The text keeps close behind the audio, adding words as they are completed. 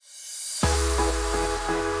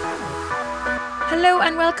Hello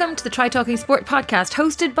and welcome to the Try Talking Sport podcast,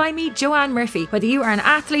 hosted by me, Joanne Murphy. Whether you are an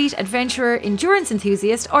athlete, adventurer, endurance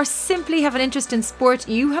enthusiast, or simply have an interest in sport,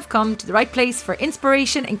 you have come to the right place for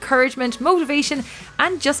inspiration, encouragement, motivation,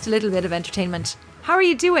 and just a little bit of entertainment. How are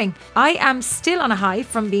you doing? I am still on a high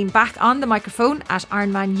from being back on the microphone at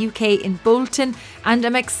Ironman UK in Bolton, and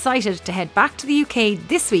I'm excited to head back to the UK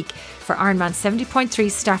this week for Ironman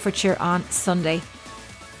 70.3 Staffordshire on Sunday.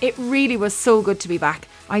 It really was so good to be back.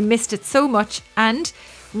 I missed it so much and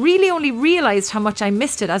really only realised how much I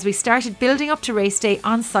missed it as we started building up to race day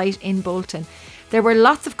on site in Bolton. There were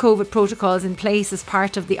lots of COVID protocols in place as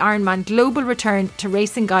part of the Ironman global return to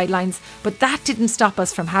racing guidelines, but that didn't stop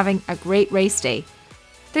us from having a great race day.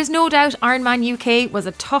 There's no doubt Ironman UK was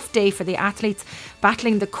a tough day for the athletes,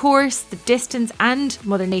 battling the course, the distance and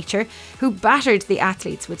Mother Nature, who battered the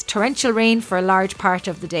athletes with torrential rain for a large part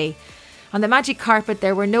of the day. On the magic carpet,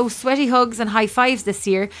 there were no sweaty hugs and high fives this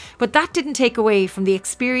year, but that didn't take away from the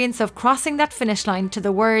experience of crossing that finish line to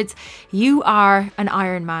the words, "You are an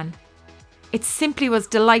Ironman." It simply was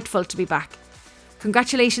delightful to be back.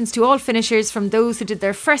 Congratulations to all finishers, from those who did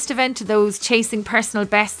their first event to those chasing personal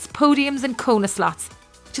bests, podiums and Kona slots.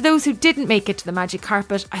 To those who didn't make it to the magic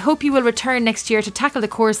carpet, I hope you will return next year to tackle the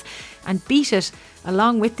course and beat it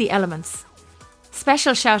along with the elements.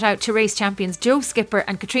 Special shout out to race champions Joe Skipper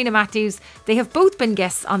and Katrina Matthews. They have both been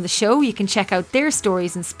guests on the show. You can check out their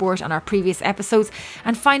stories in sport on our previous episodes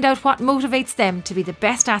and find out what motivates them to be the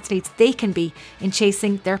best athletes they can be in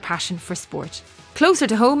chasing their passion for sport. Closer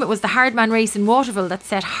to home, it was the Hardman race in Waterville that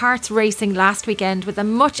set hearts racing last weekend, with a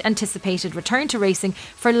much anticipated return to racing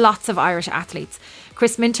for lots of Irish athletes.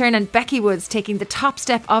 Chris Minturn and Becky Woods taking the top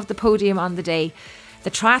step of the podium on the day. The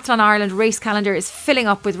Triathlon Ireland race calendar is filling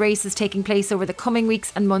up with races taking place over the coming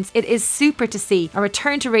weeks and months. It is super to see a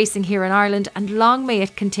return to racing here in Ireland, and long may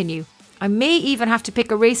it continue. I may even have to pick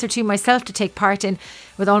a race or two myself to take part in.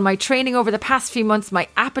 With all my training over the past few months, my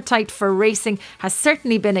appetite for racing has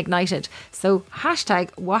certainly been ignited. So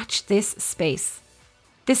 #watch this space.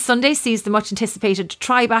 This Sunday sees the much anticipated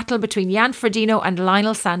tri-battle between Jan Frodeno and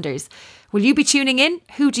Lionel Sanders. Will you be tuning in?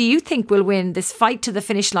 Who do you think will win this fight to the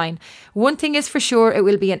finish line? One thing is for sure, it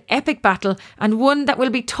will be an epic battle, and one that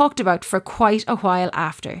will be talked about for quite a while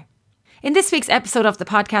after. In this week's episode of the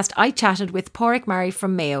podcast, I chatted with Pádraig Murray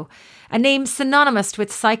from Mayo, a name synonymous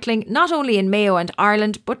with cycling not only in Mayo and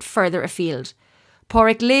Ireland but further afield.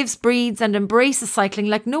 Pádraig lives, breathes and embraces cycling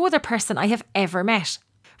like no other person I have ever met.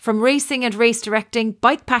 From racing and race directing,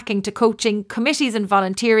 bike packing to coaching, committees and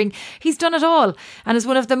volunteering, he's done it all and is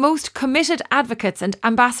one of the most committed advocates and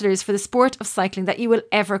ambassadors for the sport of cycling that you will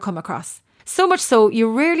ever come across. So much so, you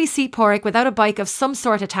rarely see Pádraig without a bike of some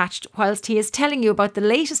sort attached whilst he is telling you about the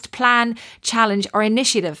latest plan, challenge or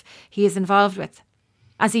initiative he is involved with.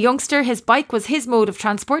 As a youngster, his bike was his mode of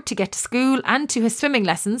transport to get to school and to his swimming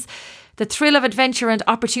lessons. The thrill of adventure and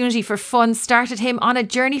opportunity for fun started him on a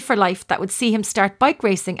journey for life that would see him start bike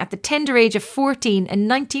racing at the tender age of 14 in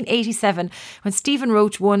 1987 when Stephen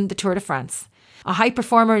Roche won the Tour de France. A high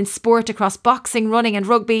performer in sport across boxing, running and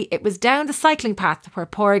rugby, it was down the cycling path where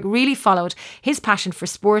Pádraig really followed his passion for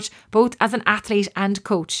sport, both as an athlete and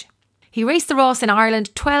coach. He raced the Ross in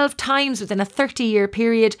Ireland 12 times within a 30-year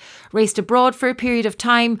period, raced abroad for a period of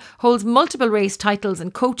time, holds multiple race titles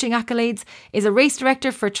and coaching accolades, is a race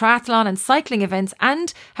director for triathlon and cycling events,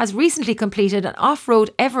 and has recently completed an off-road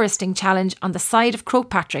Everesting challenge on the side of Croagh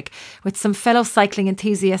Patrick with some fellow cycling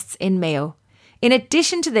enthusiasts in Mayo. In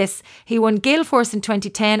addition to this, he won Gale Force in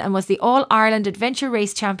 2010 and was the All-Ireland Adventure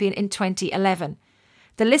Race Champion in 2011.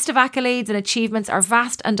 The list of accolades and achievements are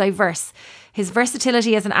vast and diverse, his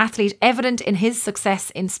versatility as an athlete evident in his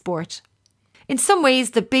success in sport. In some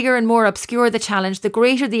ways, the bigger and more obscure the challenge, the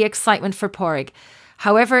greater the excitement for Pádraig.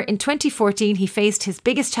 However, in 2014 he faced his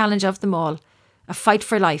biggest challenge of them all, a fight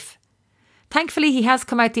for life. Thankfully, he has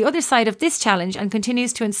come out the other side of this challenge and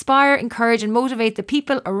continues to inspire, encourage and motivate the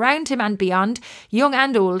people around him and beyond, young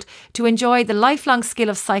and old, to enjoy the lifelong skill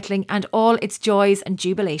of cycling and all its joys and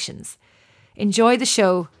jubilations. Enjoy the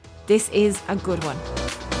show. This is a good one.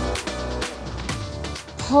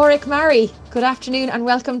 Pádraig Murray, good afternoon and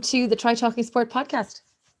welcome to the Try Talking Sport podcast.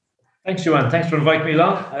 Thanks, Joanne. Thanks for inviting me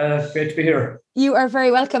along. Great to be here. You are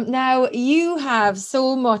very welcome. Now, you have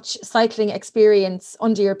so much cycling experience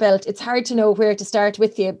under your belt. It's hard to know where to start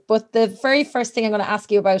with you. But the very first thing I'm going to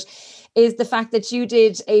ask you about is the fact that you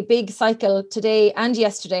did a big cycle today and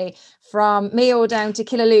yesterday from Mayo down to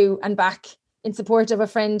Killaloe and back in support of a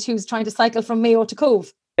friend who's trying to cycle from Mayo to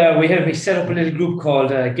Cove. We set up a little group called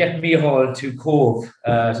Get Me Hall to Cove.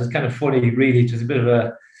 So it's kind of funny, really. It was a bit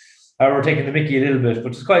of we're taking the mickey a little bit,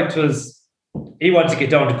 but it was he wanted to get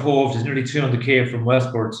down to Cove. It's nearly 300k from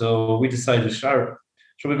Westport, so we decided, sure,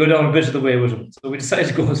 we go down a bit of the way with him. So we decided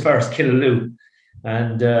to go as far as Killaloo,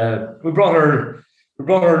 and we brought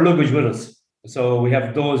our luggage with us. So we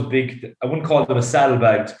have those big, I wouldn't call them a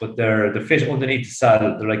saddlebags, but they fit underneath the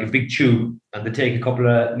saddle. They're like a big tube, and they take a couple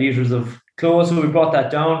of litres of clothes. So we brought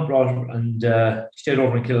that down, stayed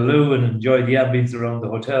over in Killaloo and enjoyed the ambience around the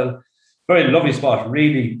hotel. Very lovely spot.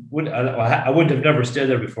 Really, I wouldn't have never stayed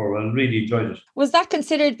there before. I really enjoyed it. Was that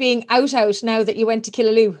considered being out now that you went to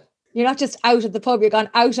Killaloo? You're not just out at the pub, you're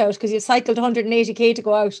gone out because you cycled 180k to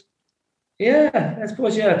go out. Yeah, I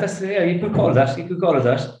suppose, you could call it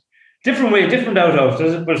that. Different way, different out,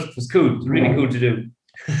 but it was cool. It was really cool to do.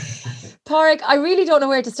 Pádraig, I really don't know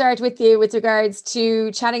where to start with you with regards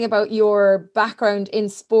to chatting about your background in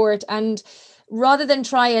sport. And rather than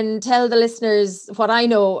try and tell the listeners what I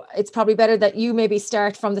know, it's probably better that you maybe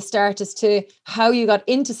start from the start as to how you got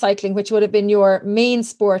into cycling, which would have been your main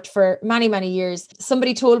sport for many, many years.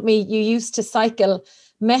 Somebody told me you used to cycle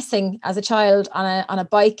Messing as a child on a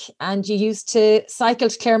bike, and you used to cycle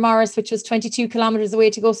to Claremorris, which was 22 kilometres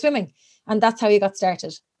away, to go swimming. And that's how you got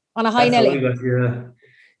started on a high Nelly. Well,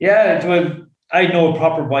 I had no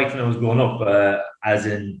proper bike when I was growing up, as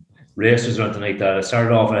in races or anything like that. I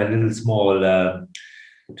started off with a little small,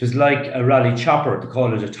 it was like a rally chopper, to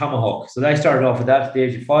call it a Tomahawk. So I started off with that at the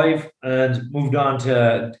age of 5 and moved on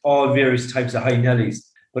to all various types of high Nellies.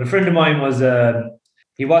 But a friend of mine was,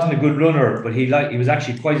 he wasn't a good runner, but he was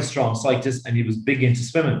actually quite a strong cyclist, and he was big into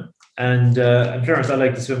swimming. And in fairness, I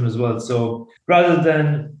like to swim as well. So rather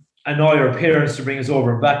than annoy our parents to bring us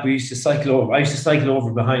over and back, we used to cycle over. I used to cycle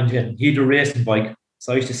over behind him. He had a racing bike,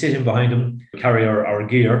 so I used to sit in behind him, carry our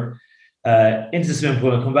gear into the swimming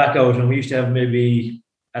pool and come back out. And we used to have, maybe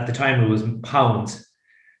at the time it was pounds,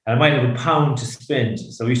 and I might have a pound to spend.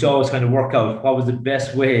 So we used to always kind of work out what was the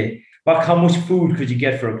best way. How much food could you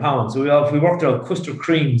get for a pound? So we worked out custard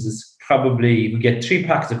creams is probably, we get 3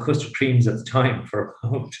 packs of custard creams at the time for a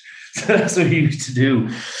pound. So that's what we used to do.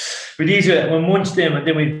 We'd munch them, and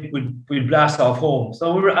then we'd blast off home.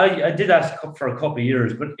 So I did that for a couple of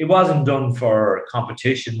years, but it wasn't done for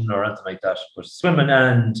competition or anything like that. But swimming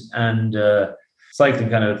and cycling,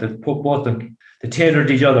 kind of, they tailored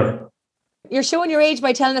each other. You're showing your age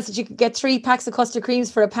by telling us that you could get 3 packs of custard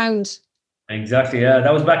creams for a pound. Exactly, yeah.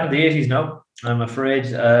 That was back in the 80s now. I'm afraid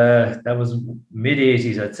that was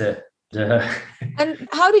mid-80s, I'd say. And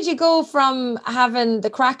how did you go from having the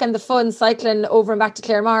crack and the fun cycling over and back to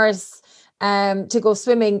Claremorris to go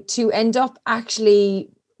swimming to end up actually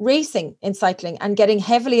racing in cycling and getting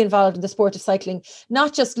heavily involved in the sport of cycling,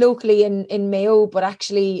 not just locally in Mayo, but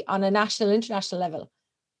actually on a national, international level?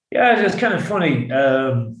 Yeah, it's kind of funny.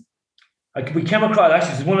 We came across,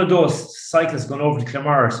 actually, one of those cyclists going over to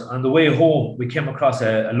Claremorris. On the way home, we came across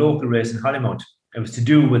a local race in Hollymount. It was to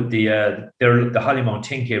do with the Hollymount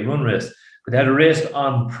 10K run race. But they had a race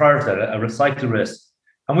on prior to that, a recycle race.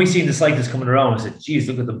 And we seen the cyclists coming around. I said, geez,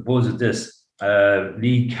 look at the buzz of this.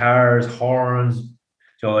 Lead cars, horns,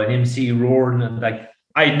 an MC roaring. And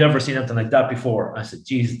I'd never seen anything like that before. I said,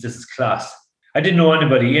 geez, this is class. I didn't know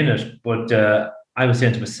anybody in it, but I was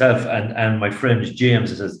saying to myself and my friend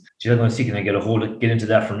James, I says, I'm going to see, can I get into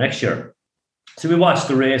that for next year? So we watched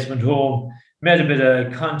the race, went home, made a bit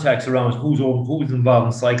of contacts around who's involved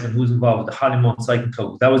in cycling, who's involved with the Hollymount Cycling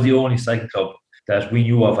Club. That was the only cycling club that we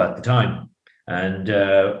knew of at the time. And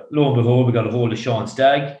lo and behold, we got a hold of Sean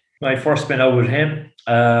Stagg. My first spin out with him,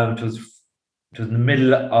 it was in the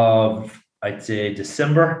middle of, I'd say,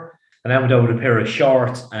 December. And I went out with a pair of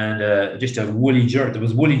shorts and just a woolly jersey. There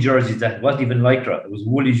was woolly jerseys that wasn't even Lycra. It was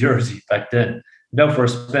woolly jersey back then. Went out for a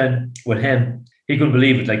spin with him. He couldn't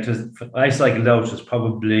believe it. I cycled out, it was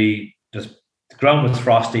probably just, the ground was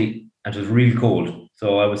frosty and it was really cold.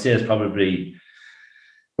 So I would say it's probably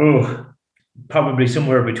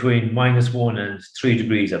somewhere between -1 and 3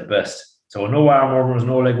 degrees at best. So no arm warmers,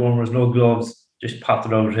 no leg warmers, no gloves. Just popped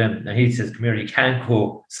it out with him. And he says, come here, you can't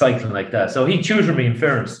go cycling like that. So he tutored me, in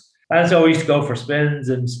fairness. And so I used to go for spins,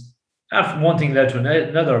 and after one thing led to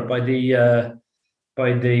another. By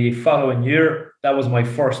the following year, that was my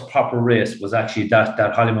first proper race, was actually that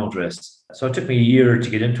Hollymount race. So it took me a year to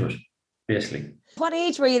get into it, basically. What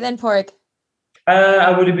age were you then, Pádraig?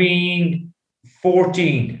 I would have been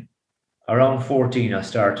 14. Around 14 I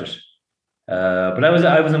started. But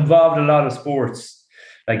I was involved in a lot of sports.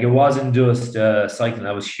 Like, it wasn't just cycling.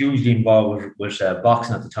 I was hugely involved with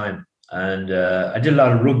boxing at the time. And I did a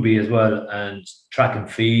lot of rugby as well, and track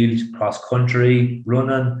and field, cross country,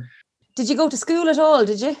 running. Did you go to school at all,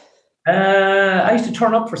 did you? I used to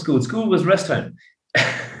turn up for school. School was rest time.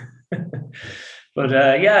 But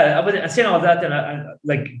I saying all that, then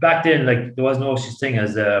like back then, like there was no such thing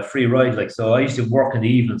as a free ride. Like, so I used to work in the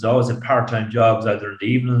evenings. I always had part-time jobs either in the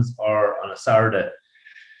evenings or on a Saturday.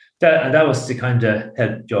 That was to kind of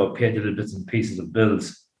help Joe pay the little bits and pieces of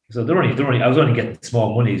bills. So I was only getting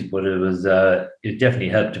small monies, but it definitely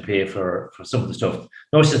helped to pay for some of the stuff.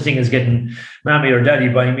 No such thing as getting mommy or daddy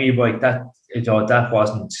buying me a bike. That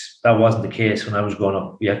wasn't the case when I was growing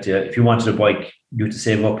up. You had to, if you wanted a bike, you had to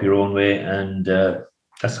save up your own way, and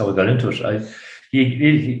that's how I got into it. I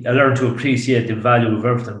learned to appreciate the value of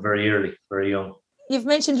everything very early, very young. You've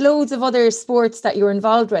mentioned loads of other sports that you're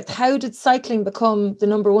involved with. How did cycling become the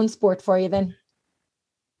number one sport for you then?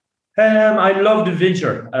 I loved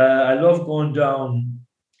adventure. I loved going down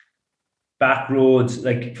back roads.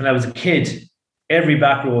 Like when I was a kid, every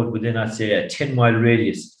back road within, I'd say, a 10-mile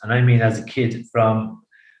radius. And I mean, as a kid, from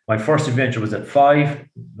my first adventure was at 5.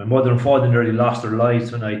 My mother and father nearly lost their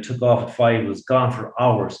lives when I took off at 5. I was gone for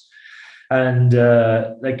hours. And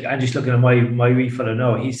I'm just looking at my wee fella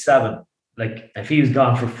now, he's 7. Like if he was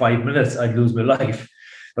gone for 5 minutes, I'd lose my life.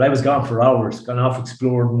 But I was gone for hours, gone off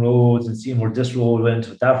exploring roads and seeing where this road went,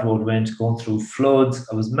 what that road went, going through floods.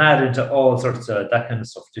 I was mad into all sorts of that kind of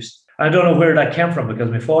stuff. I don't know where that came from because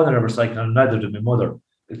my father never cycled and neither did my mother.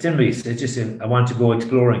 It's in me. It's just I want to go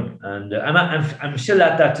exploring, and I'm still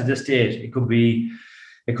at that to this date. It could be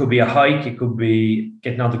a hike, it could be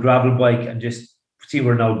getting on the gravel bike and just see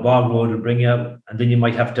where an old bog road will bring you up, and then you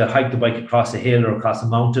might have to hike the bike across a hill or across a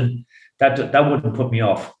mountain. That wouldn't put me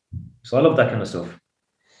off. So I love that kind of stuff.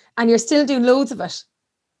 And you're still doing loads of it?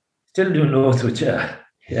 Still doing loads of it,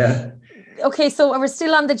 yeah. Okay, so we're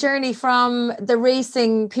still on the journey from the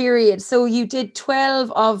racing period. So you did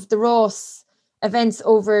 12 of the Ross events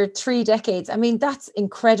over 3 decades. I mean, that's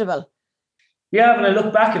incredible. Yeah, when I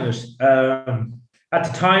look back at it, at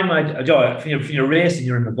the time, when you're racing,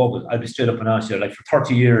 you're in a bubble. I'll be straight up and honest here. Like for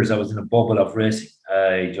 30 years, I was in a bubble of racing.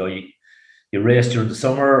 You race during the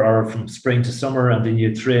summer or from spring to summer, and then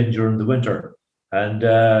you train during the winter. And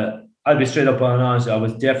I'll be straight up and honest, I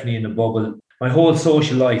was definitely in a bubble. My whole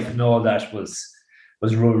social life and all that was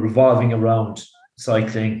revolving around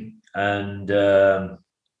cycling. And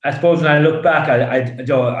I suppose when I look back,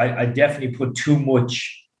 I definitely put too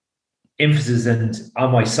much emphasis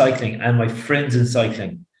on my cycling and my friends in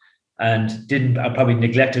cycling, and I probably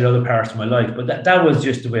neglected other parts of my life. But that was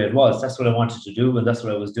just the way it was. That's what I wanted to do, and that's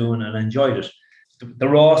what I was doing, and I enjoyed it. The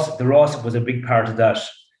Ross was a big part of that.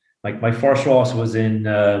 Like my first Ross was in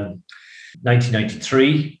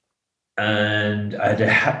 1993, and I had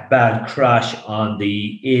a bad crash on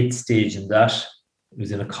the 8th stage in that. It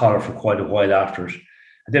was in a collar for quite a while after it.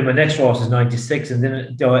 And then my next Ross was 96, and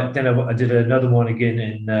then I did another one again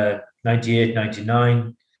in 98,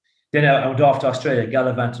 99. Then I went off to Australia,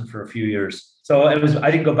 gallivanting for a few years. So I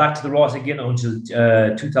didn't go back to the Ross again until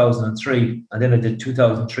 2003, and then I did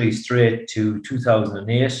 2003 straight to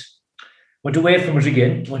 2008. Went away from it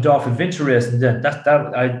again, went off adventure racing then.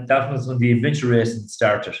 That was when the adventure racing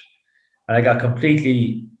started. And I got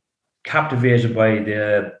completely captivated by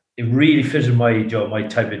it really fitted my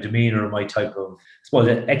type of demeanour, my type of, I suppose,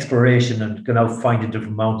 exploration and going out finding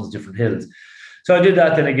different mountains, different hills. So I did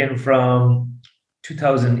that then again from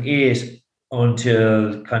 2008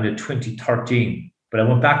 until kind of 2013. But I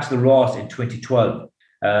went back to the Ross in 2012.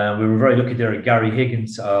 We were very lucky there at Gary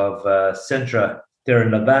Higgins of Centra there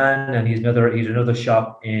in Laban, and he's another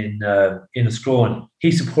shop in Escrowan.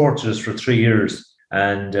 He supported us for 3 years,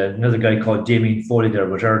 and another guy called Damien Foley there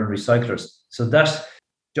with Ordinary Cyclists. So that,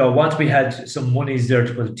 once we had some monies there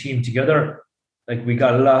to put a team together, like we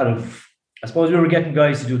got a lot of, I suppose we were getting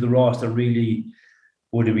guys to do the Ross that really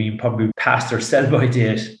would have been probably past their sell-by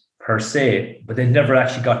date per se, but they never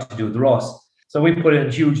actually got to do the Ross. So we put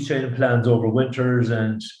in huge training plans over winters,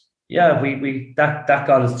 and yeah, that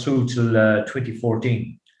got us through till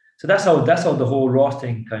 2014. So that's how the whole Ross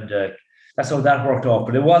thing that's how that worked off.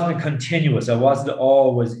 But it wasn't continuous. I wasn't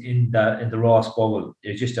always in the Ross bubble.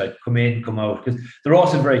 It's just I'd come in, come out, because the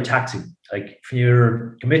Ross is very taxing. Like if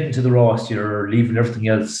you're committing to the Ross, you're leaving everything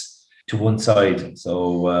else to one side.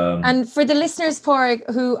 So and for the listeners, Pádraig,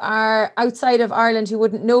 who are outside of Ireland who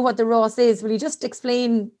wouldn't know what the Ross is, will you just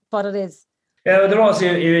explain what it is? Yeah, the Ross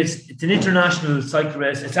it's an international cycle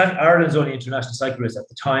race. It's Ireland's only international cycle race at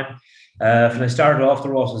the time. When I started off, the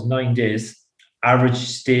Ross was 9 days. Average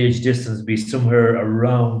stage distance would be somewhere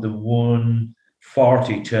around the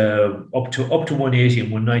 140 to up to 180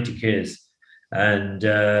 and 190 k's. And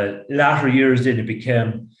latter years, then it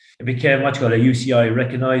became what's called a UCI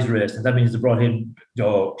recognised race, and that means they brought in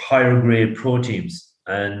higher grade pro teams.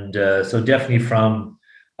 And so definitely from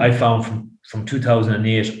from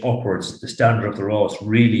 2008 upwards, the standard of the Ross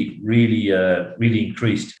really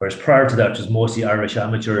increased. Whereas prior to that, it was mostly Irish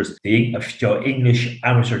amateurs, the English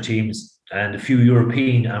amateur teams, and a few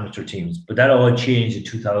European amateur teams. But that all changed in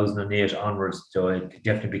 2008 onwards, so it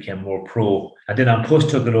definitely became more pro. And then An Post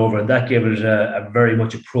took it over, and that gave it a very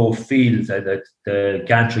much a pro feel. The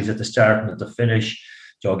gantries at the start and at the finish,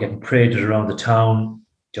 getting paraded around the town.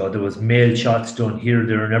 There was mail shots done here,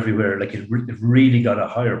 there, and everywhere. Like it really got a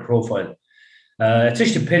higher profile. It's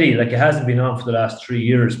just a pity, like it hasn't been on for the last 3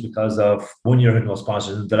 years because of 1 year had no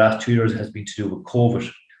sponsors, and the last 2 years has been to do with COVID.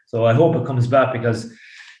 So I hope it comes back, because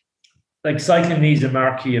like cycling needs a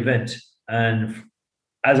marquee event. And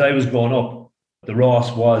as I was growing up, the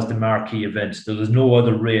Ross was the marquee event. There was no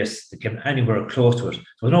other race that came anywhere close to it.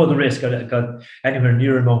 There was no other race got anywhere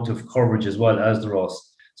near amount of coverage as well as the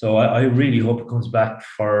Ross. So I really hope it comes back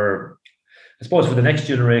for, I suppose, for the next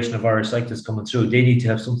generation of Irish cyclists coming through. They need to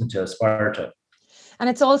have something to aspire to. And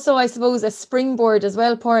it's also, I suppose, a springboard as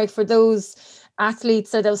well, Pádraig, for those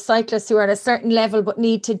athletes or those cyclists who are at a certain level but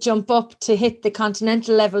need to jump up to hit the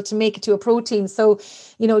continental level to make it to a pro team. So,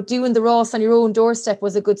 doing the Ross on your own doorstep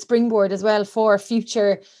was a good springboard as well for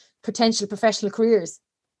future potential professional careers.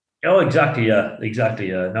 Oh, exactly. Yeah, exactly.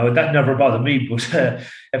 Now, that never bothered me, but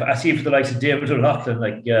if I see for the likes of David O'Loughlin,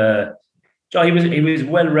 like, he was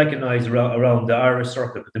well recognised around the Irish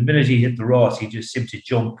circuit. But the minute he hit the Ross, he just seemed to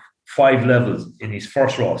jump 5 levels in his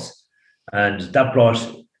first Ross, and that brought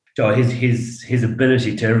his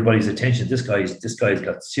ability to everybody's attention. This guy's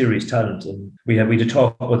got serious talent, and we did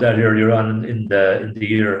talk about that earlier on in the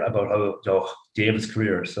year about how David's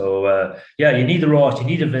career. So you need the Ross, you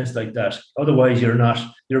need events like that. Otherwise,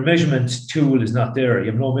 your measurement tool is not there.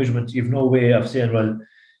 You have no measurement. You have no way of saying, well,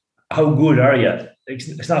 how good are you?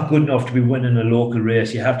 It's not good enough to be winning a local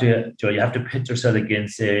race. You have to pit yourself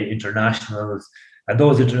against, say, internationals, and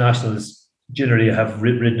those internationals generally have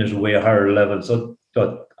ridden at a way higher level. So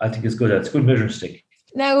I think it's good. It's a good measuring stick.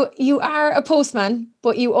 Now, you are a postman,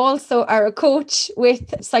 but you also are a coach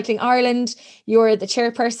with Cycling Ireland. You're the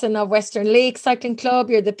chairperson of Western Lakes Cycling Club.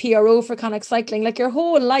 You're the PRO for Connacht Cycling. Like, your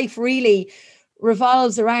whole life really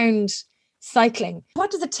revolves around cycling.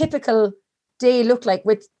 What does a typical day look like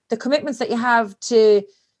with the commitments that you have to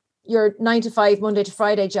your 9 to 5 Monday to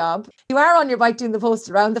Friday job? You are on your bike doing the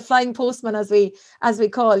post around, the flying postman as we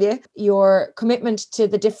call you, your commitment to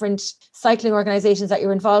the different cycling organisations that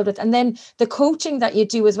you're involved with, and then the coaching that you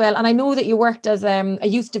do as well. And I know that you worked as a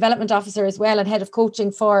youth development officer as well and head of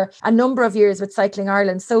coaching for a number of years with Cycling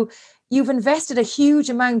Ireland. So you've invested a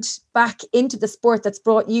huge amount back into the sport that's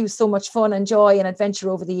brought you so much fun and joy and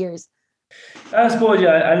adventure over the years. I suppose,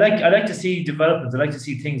 I like to see developments. I like to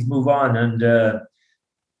see things move on, and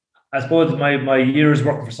I suppose my years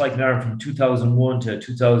working for Cycling Ireland from 2001 to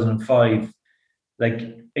 2005,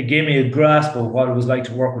 like, it gave me a grasp of what it was like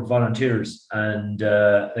to work with volunteers. And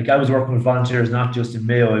I was working with volunteers not just in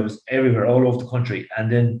Mayo, it was everywhere, all over the country. And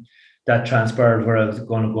then that transpired where I was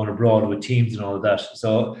going abroad with teams and all of that.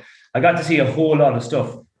 So I got to see a whole lot of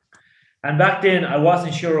stuff. And back then, I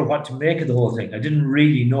wasn't sure what to make of the whole thing. I didn't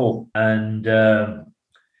really know. And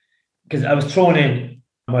because I was thrown in,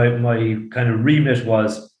 my kind of remit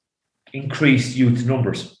was increase youth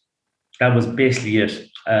numbers. That was basically it.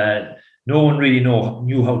 No one really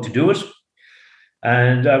knew how to do it,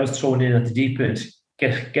 and I was thrown in at the deep end.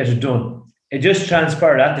 Get it done. It just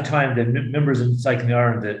transpired at the time that members in Cycling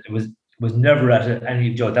Ireland, that it was never at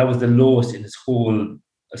any job. That was the lowest in its whole.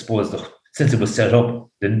 I suppose since it was set up,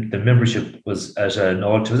 the membership was at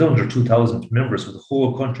it was under 2,000 members for the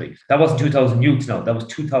whole country. That wasn't 2,000 youths now. That was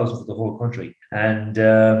 2,000 for the whole country, and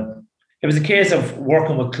it was a case of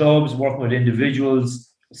working with clubs, working with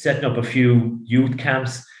individuals, setting up a few youth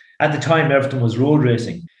camps. At the time, everything was road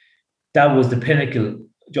racing. That was the pinnacle.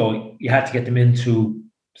 You had to get them into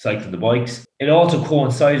cycling the bikes. It also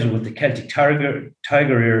coincided with the Celtic Tiger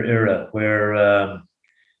era, where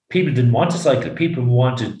people didn't want to cycle. People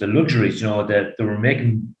wanted the luxuries, that they were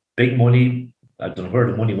making big money. I don't know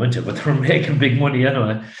where the money went to, but they were making big money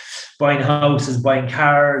anyway. Buying houses, buying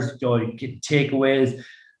cars, getting takeaways.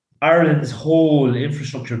 Ireland's whole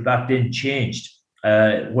infrastructure back then changed,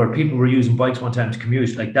 where people were using bikes one time to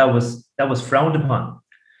commute. Like, that was frowned upon,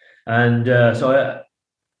 and so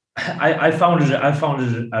I found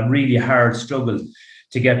it a really hard struggle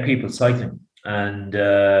to get people cycling. And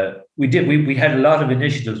we had a lot of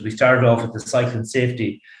initiatives. We started off with the cycling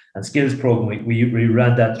safety and skills program. We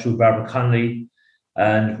ran that through Barbara Connolly,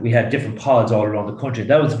 and we had different pods all around the country.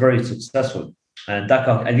 That was very successful. And that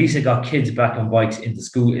it got kids back on bikes in the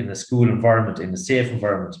school environment, in a safe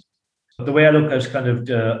environment. But the way I look at kind of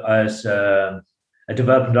as a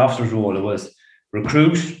development officer's role, it was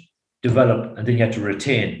recruit, develop, and then you had to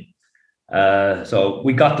retain. So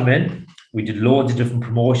we got them in. We did loads of different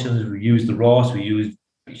promotions. We used the Ross. We used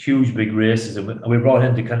huge big races, and we brought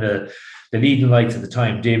in the kind of the leading lights at the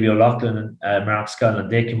time, Davy O'Loughlin and Mark Scanlon.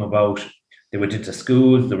 They came about. They went into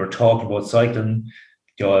schools. They were talking about cycling,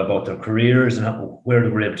 about their careers and where they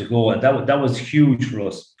were able to go, and that was huge for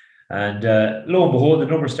us. And lo and behold, the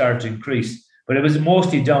numbers started to increase. But it was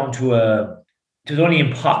mostly down to it was only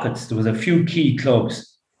in pockets. There was a few key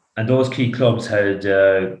clubs, and those key clubs had,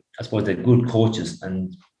 I suppose, they had good coaches,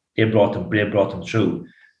 and they brought them through.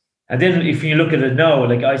 And then if you look at it now,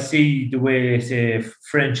 like I see the way, say,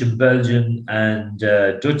 French and Belgian and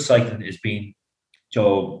Dutch cycling is being,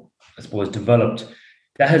 I suppose, developed.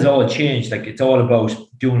 That has all changed. Like, it's all about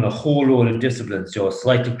doing a whole load of disciplines,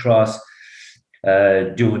 cyclocross,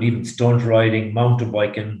 doing even stunt riding, mountain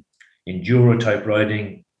biking, enduro type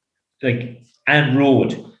riding, like, and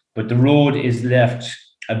road. But the road is left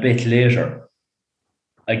a bit later.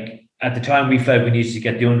 Like, at the time, we felt we needed to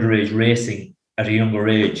get the underage racing at a younger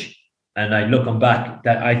age. And looking back,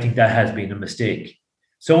 that I think that has been a mistake.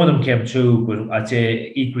 Some of them came through, but I'd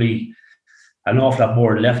say equally an awful lot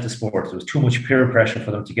more left the sport. There was too much peer pressure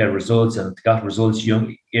for them to get results, and they got results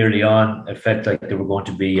young early on. It felt like they were going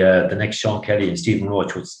to be the next Sean Kelly and Stephen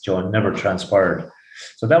Roach, which never transpired.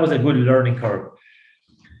 So that was a good learning curve.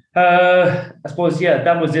 I suppose,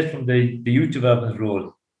 that was it from the youth development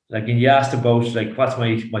role. Like, and you asked about, like, what's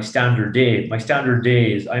my standard day. My standard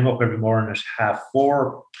day is I'm up every morning at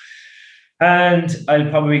 4:30, and I'll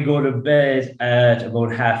probably go to bed at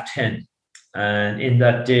about 10:30. And in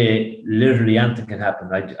that day, literally anything can happen.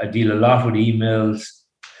 I deal a lot with emails,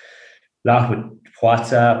 a lot with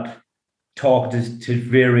WhatsApp, talk to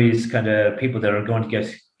various kind of people that are going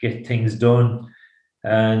to get things done.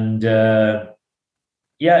 And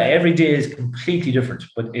every day is completely different,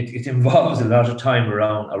 but it involves a lot of time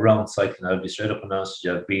around cycling. I'll be straight up and honest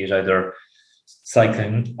with you, be it either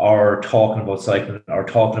cycling or talking about cycling or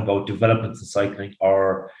talking about developments in cycling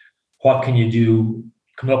or what can you do,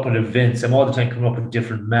 coming up with events. I'm all the time coming up with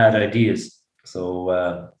different mad ideas. So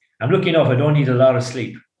I'm lucky enough, I don't need a lot of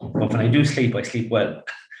sleep, but when I do sleep, I sleep well.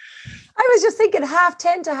 I was just thinking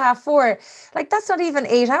 10:30 to 4:30, like, that's not even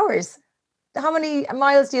 8 hours. How many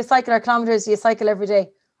miles do you cycle or kilometers do you cycle every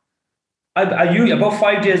day? I use about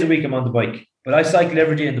 5 days a week I'm on the bike, but I cycle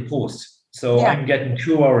every day in the post. So I'm getting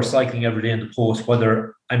 2 hours cycling every day in the post,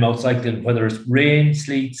 whether I'm out cycling, whether it's rain,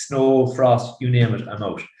 sleet, snow, frost, you name it, I'm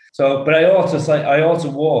out. So, but I also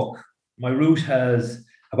walk. My route has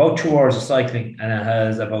about 2 hours of cycling and it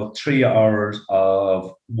has about 3 hours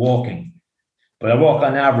of walking. But I walk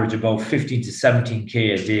on average about 15 to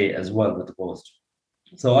 17K a day as well with the post.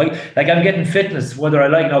 So I'm getting fitness, whether I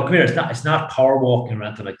like, now come here, it's not power walking or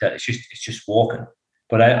anything like that. It's just walking.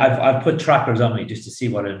 But I've put trackers on me just to see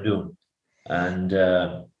what I'm doing. And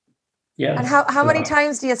And how many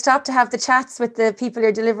times do you stop to have the chats with the people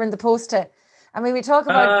you're delivering the post to? I mean, we talk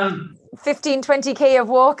about 15, 20K of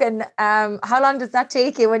walking. How long does that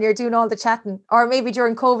take you when you're doing all the chatting? Or maybe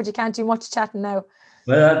during COVID, you can't do much chatting now.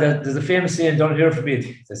 Well, there's a famous saying down here for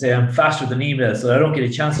me. They say I'm faster than email, so I don't get a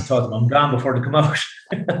chance to talk to them. I'm gone before they come out.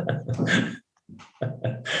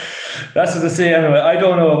 That's what they say anyway. I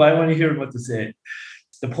don't know. I want to hear what they say.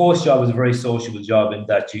 The post job is a very sociable job in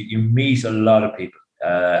that you meet a lot of people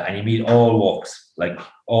and you meet all walks, like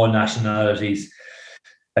all nationalities.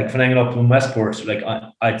 Like when I'm up in Westport, like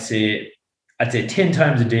I'd say 10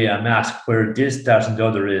 times a day I'm asked where this, that and the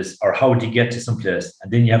other is, or how did you get to some place?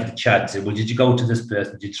 And then you have to chat and say, well, did you go to this place?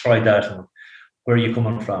 Did you try that? And where are you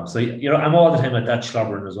coming from? So, I'm all the time at that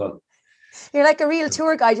slobbering as well. You're like a real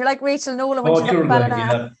tour guide. You're like Rachel Nolan when she's up in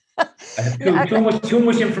Ballina. I have too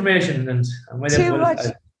much information and too much.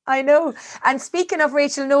 I know. And speaking of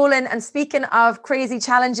Rachel Nolan and speaking of crazy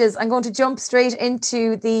challenges, I'm going to jump straight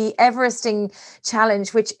into the Everesting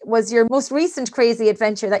challenge, which was your most recent crazy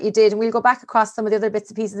adventure that you did. And we'll go back across some of the other bits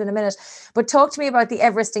and pieces in a minute. But talk to me about the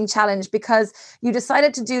Everesting challenge, because you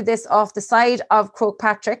decided to do this off the side of Croagh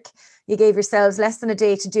Patrick. You gave yourselves less than a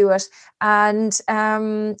day to do it. And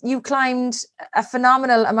you climbed a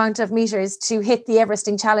phenomenal amount of meters to hit the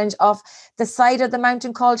Everesting challenge off the side of the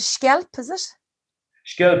mountain called Schelp, is it?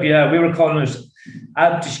 Schelp, yeah. We were calling it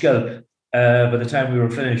Ab to Schelp by the time we were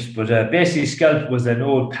finished. But basically, Schelp was an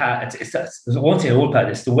old path. I won't say old path.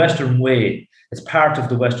 It's the Western Way. It's part of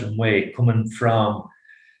the Western Way coming from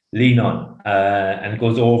Leanon. And it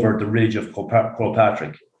goes over the ridge of Croagh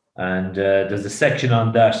Patrick. And there's a section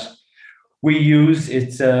on that we use.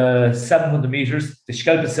 It's 700 meters. The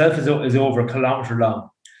Schelp itself is over a kilometre long.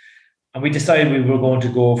 And we decided we were going to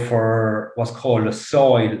go for what's called a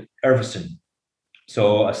soil Everesting.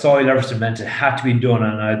 So a soil Everesting meant it had to be done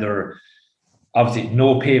on either, obviously,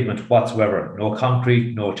 no pavement whatsoever, no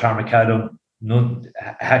concrete, no tarmacadam, none.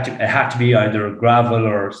 It had to be either gravel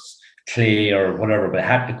or clay or whatever, but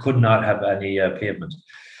it could not have any pavement.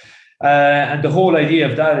 And the whole idea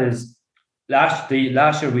of that is last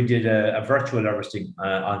year we did a virtual Everesting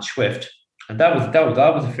on Swift, and that was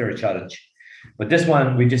a fair challenge. But this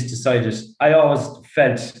one we just decided. I always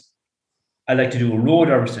felt I like to do a road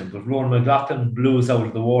Everesting, but Ronan McLaughlin blew us out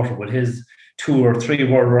of the water with his 2 or 3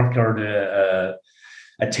 world record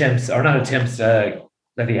attempts, or not attempts,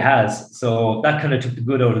 that he has. So that kind of took the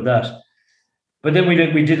good out of that. But then we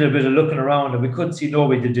did a bit of looking around, and we couldn't see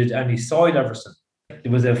nobody that did any soil Everesting.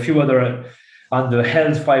 There was a few other on the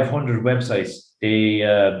Hells 500 websites. They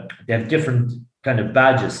have different kind of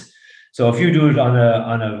badges. So if you do it on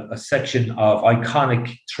a section of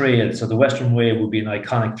iconic trail, so the Western Way would be an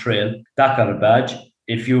iconic trail, that got a badge.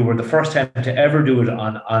 If you were the first time to ever do it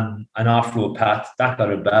on an off-road path, that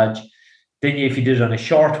got a badge. Then if you did it on a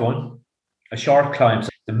short one, a short climb, so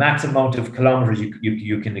the max amount of kilometers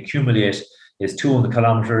you can accumulate is 200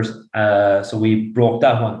 kilometers. So we broke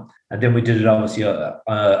that one. And then we did it obviously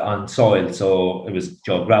on soil. So it was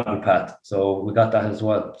gravel path. So we got that as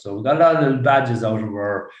well. So we got a lot of little badges out of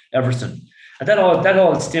our Everesting. And that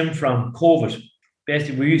all stemmed from COVID.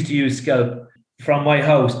 Basically, we used to use Scalp from my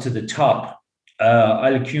house to the top.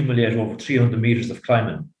 I'll accumulate over 300 meters of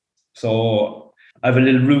climbing. So I have a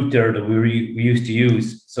little route there that we used to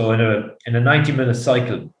use. So in a 90-minute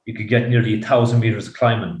cycle, you could get nearly 1,000 meters of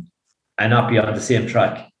climbing and not be on the same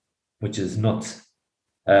track, which is nuts.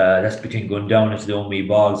 That's between going down into the Omea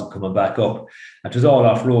bogs and coming back up. And it was all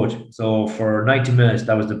off road. So for 90 minutes,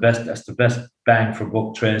 that's the best bang for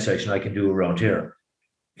buck train session I can do around here.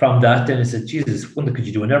 From that, then I said, Jesus, when could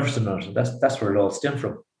you do an Everesting on it? And that's where it all stemmed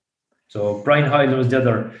from. So Brian Hyland was the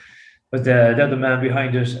other man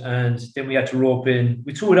behind it. And then we had to rope in.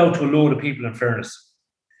 We threw it out to a load of people, in fairness.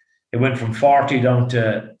 It went from 40 down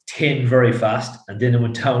to 10 very fast. And then it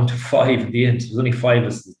went down to 5 at the end. It was only 5 of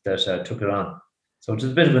us that took it on. So it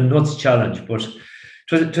was a bit of a nuts challenge, but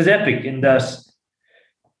it was epic in that,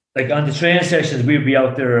 like on the training sessions, we'd be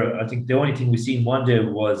out there. I think the only thing we seen one day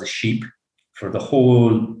was a sheep for the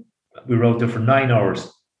whole. We were out there for 9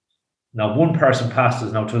 hours. Now one person passed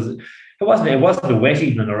us. Now it wasn't a wet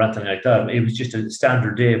evening or anything like that. It was just a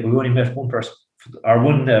standard day. But we only met one person or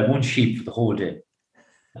one sheep for the whole day.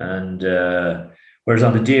 And whereas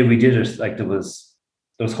on the day we did it, like there was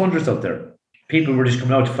hundreds out there. People were just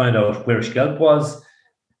coming out to find out where Scalp was.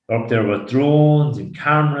 Up there with drones and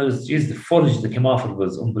cameras. Jeez, the footage that came off it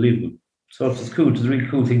was unbelievable. So it was cool. It was a really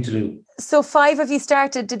cool thing to do. So 5 of you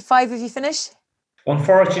started. Did 5 of you finish?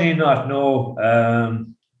 Unfortunately not, no.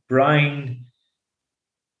 Brian,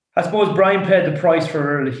 I suppose Brian paid the price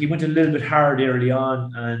for it. He went a little bit hard early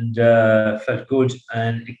on and felt good.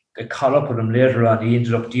 And it caught up with him later on. He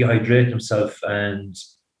ended up dehydrating himself and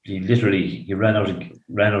he ran out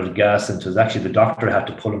of gas, and it was actually the doctor had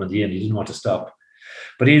to pull him in the end. He didn't want to stop,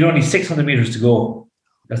 but he had only 600 meters to go.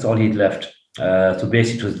 That's all he'd left. So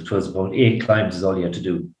basically, it was about 8 climbs is all he had to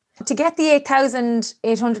do. To get the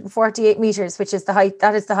 8,848 meters, which is the height,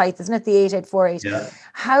 that is the height, isn't it? The 8,848. Yeah.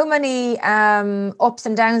 How many ups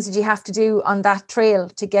and downs did you have to do on that trail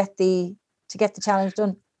to get the challenge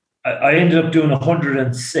done? I ended up doing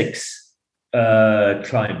 106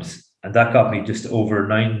 climbs. And that got me just over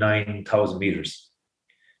 9,000 meters.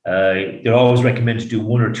 They always recommend to do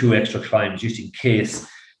 1 or 2 extra climbs just in case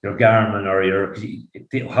your Garmin or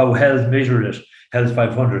how Hells measured it, Hells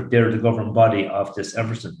 500, they're the governing body of this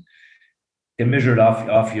Everesting. They measured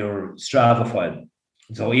off your Strava file.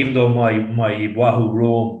 So even though my Wahoo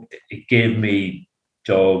Roam, it gave me,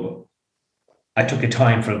 I took a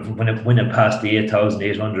time from when it passed the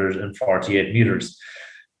 8,848 meters.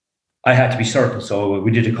 I had to be certain, so we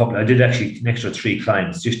did I did actually an extra 3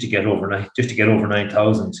 climbs just to get over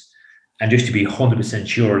 9,000, and just to be 100%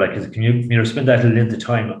 sure. Like, you spend that little length of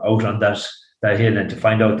time out on that hill, and to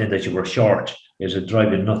find out then that you were short, it'd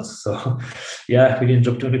drive you nuts. So, yeah, we ended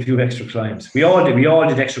up doing a few extra climbs. We all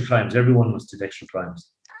did extra climbs. Everyone did extra climbs.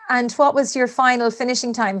 And what was your final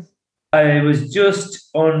finishing time? I was just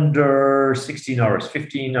under 16 hours,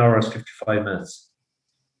 15 hours, 55 minutes.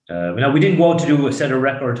 Now, we didn't go out to set a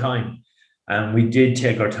record time, and we did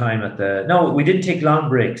take our time we didn't take long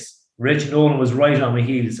breaks. Rachel Nolan was right on my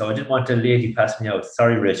heels, so I didn't want a lady pass me out.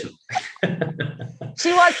 Sorry, Rachel.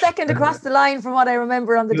 She was second across the line from what I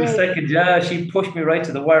remember on the day. She was second, yeah. She pushed me right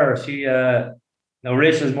to the wire. Now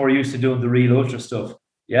Rachel's more used to doing the real ultra stuff.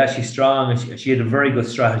 Yeah, she's strong, and she had a very good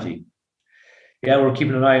strategy. Yeah, we were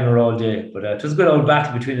keeping an eye on her all day, but it was a good old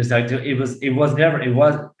battle between us. Like, it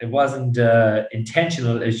wasn't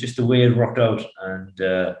intentional. It's just the way it worked out,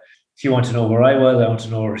 and she wanted to know where I was. I wanted to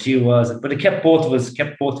know where she was, but it kept both of us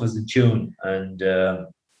in tune, and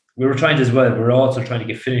we were trying to as well. We were also trying to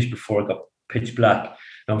get finished before it got pitch black.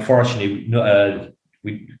 And unfortunately,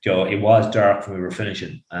 it was dark when we were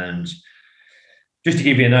finishing, and just to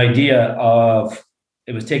give you an idea of,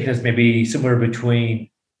 it was taking us maybe somewhere between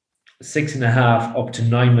 6.5 up to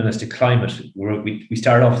 9 minutes to climb it. We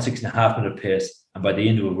started off at 6.5 minute pace, and by the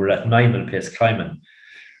end of it, we're at 9 minute pace climbing.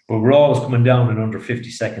 But we're always coming down in under 50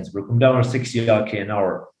 seconds. We're coming down at 60 odd k an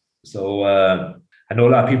hour. So I know a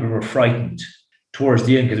lot of people were frightened towards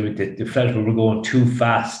the end because they felt we were going too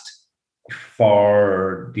fast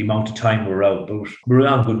for the amount of time we were out. But we were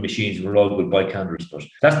on good machines. We were all good bike handlers. But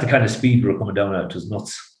that's the kind of speed we were coming down at. It was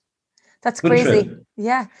nuts. That's crazy.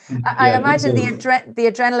 Yeah. I imagine the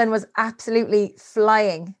adrenaline was absolutely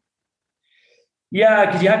flying. Yeah,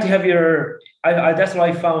 because you had to have that's what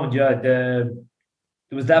I found. Yeah, there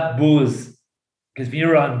was that buzz, because when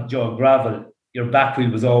you're on gravel, your back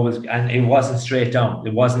wheel was always, and it wasn't straight down.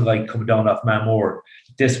 It wasn't like coming down off Mamore.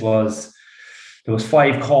 There was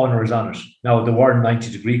 5 corners on it. Now, there weren't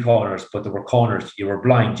 90-degree corners, but there were corners. You were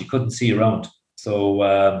blind. You couldn't see around.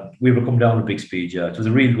 So we were coming down at big speed. Yeah, it was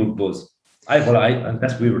a really good buzz. And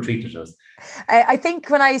that's what we were treated as. I think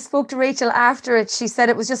when I spoke to Rachel after it, she said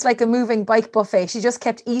it was just like a moving bike buffet. She just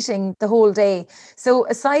kept eating the whole day. So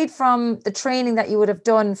aside from the training that you would have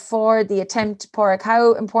done for the attempt, Pádraig,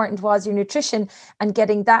 how important was your nutrition and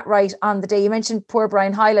getting that right on the day? You mentioned poor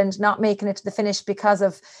Brian Hyland not making it to the finish because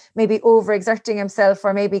of maybe overexerting himself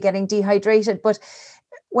or maybe getting dehydrated. But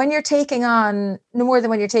when you're taking on, no more than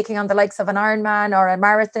when you're taking on the likes of an Ironman or a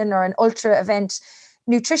marathon or an ultra event,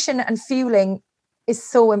 nutrition and fueling is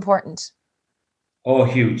so important. Oh,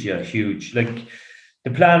 huge. Yeah, huge. Like,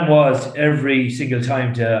 the plan was every single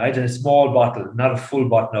time I had a small bottle, not a full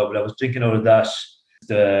bottle now, but I was drinking out of that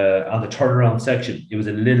on the turnaround section. It was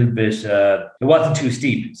a little bit, it wasn't too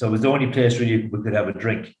steep. So it was the only place really we could have a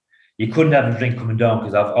drink. You couldn't have a drink coming down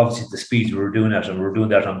because obviously the speeds we were doing that, and we were doing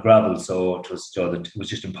that on gravel. So it was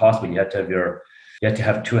just impossible. You had to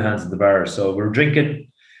have 2 hands in the bar. So we were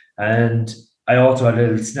drinking, and I also had a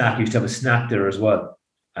little snack. I used to have a snack there as well.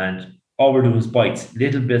 And all we're doing is bites,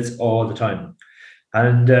 little bits all the time.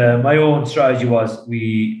 And my own strategy was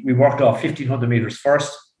we worked off 1,500 meters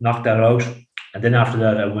first, knocked that out. And then after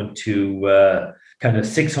that, I went to kind of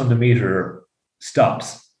 600 meter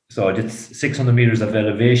stops. So I did 600 meters of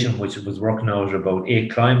elevation, which was working out at about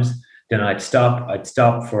 8 climbs. Then I'd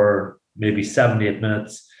stop for maybe 7-8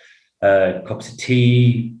 minutes, cups of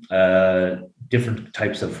tea, different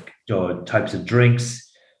types of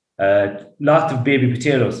drinks, lots of baby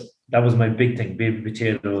potatoes. That was my big thing, baby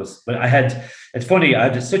potatoes. But it's funny, I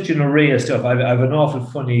had such an array of stuff. I have an awful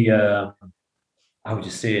funny, how would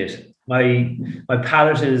you say it? My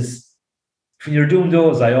palate is, when you're doing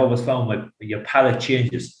those, I always found your palate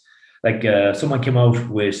changes. Like someone came out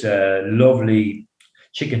with lovely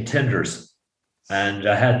chicken tenders, and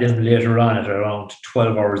I had them later on at around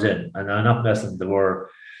 12 hours in. And I'm not messing, they were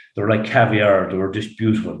like caviar. They were just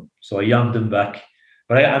beautiful. So I yammed them back.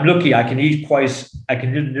 But I'm lucky. I can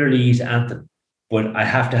nearly eat anything, but I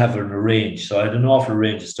have to have an range. So I had an awful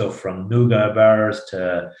range of stuff, from nougat bars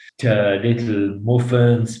to little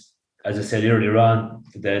muffins. As I said earlier on,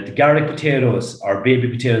 the garlic potatoes, or baby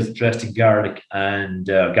potatoes dressed in garlic and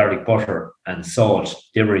garlic butter and salt.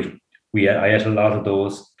 I ate a lot of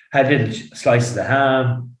those. Had little slices of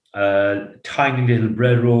ham, tiny little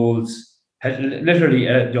bread rolls. Had literally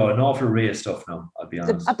an awful array of stuff now, I'll be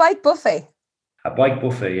honest. A bike buffet. A bike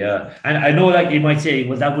buffet, yeah. And I know, like, you might say,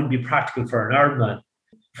 well, that wouldn't be practical for an Ironman.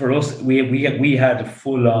 For us, we had a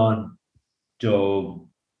full-on,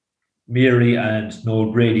 Mary and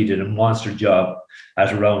Noel Brady did a monster job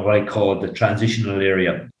at around what I call the transitional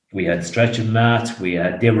area. We had stretching mats.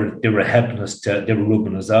 They were helping us. They were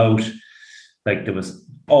rubbing us out. Like, there was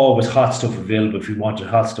always hot stuff available if you wanted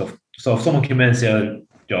hot stuff. So if someone came in and said,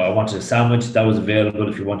 I wanted a sandwich, that was available.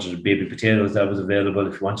 If you wanted baby potatoes, that was available.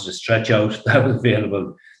 If you wanted to stretch out, that was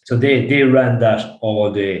available. So they ran that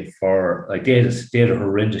all day for, like, they had a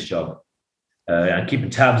horrendous job. And keeping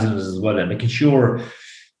tabs on it as well, and making sure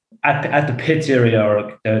at the pits area,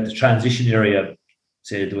 or the transition area,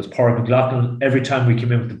 say there was Pádraig McLaughlin, every time we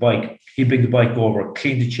came in with the bike, he'd bring the bike over,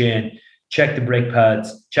 clean the chain, check the brake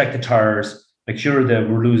pads, check the tires, make sure that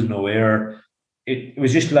we're losing no air. It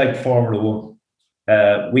was just like Formula One.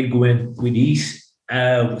 We'd go in, we'd eat.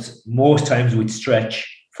 Most times we'd stretch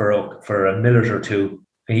for a minute or two.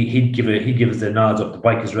 He'd give us the nods up, the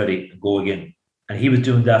bike is ready, and go again. And he was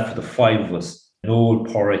doing that for the 5 of us. Noel,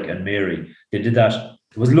 Porrick and Mary. They did that.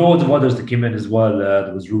 There was loads of others that came in as well.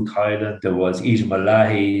 There was Ruth Hyland, there was Eda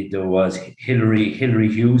Malahi, there was Hilary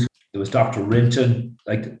Hughes, there was Dr. Rinton.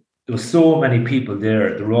 Like, there were so many people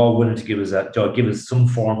there. They were all willing to give us some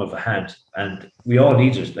form of a hand, and we all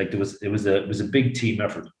needed it. Like, it was a big team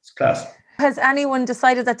effort. It's class. Has anyone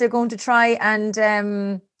decided that they're going to try and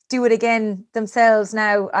do it again themselves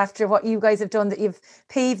now after what you guys have done, that you've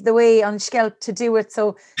paved the way on Schelp to do it?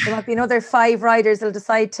 So there might be another 5 riders that'll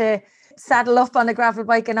decide to saddle up on a gravel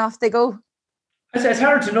bike and off they go. It's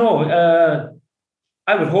hard to know.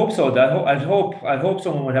 I would hope so. I'd hope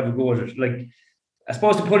someone would have a go at it. Like, I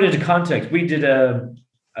suppose, to put it into context, we did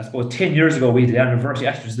I suppose 10 years ago we did the anniversary.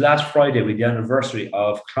 Actually, it was last Friday we did the anniversary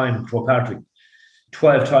of climbing Croagh Patrick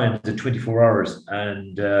 12 times in 24 hours,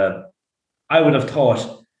 and I would have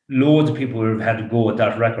thought loads of people would have had to go at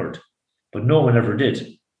that record, but no one ever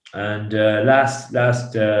did. And last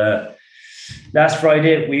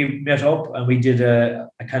Friday we met up and we did a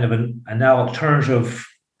kind of a now alternative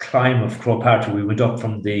climb of Croagh Patrick. We went up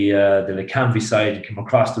from the Lecamvy side, came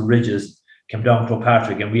across the ridges, came down Croagh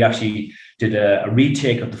Patrick, and we actually did a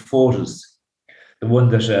retake of the photos, the one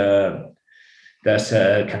that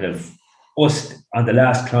kind of us on the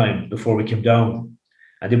last climb before we came down.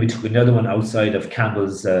 And then we took another one outside of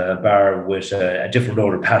Campbell's bar with a different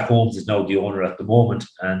owner. Pat Holmes is now the owner at the moment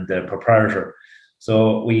and the proprietor.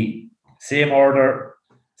 So same order,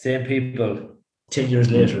 same people, 10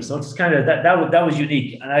 years later. So it's kind of that was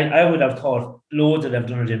unique. And I would have thought loads would have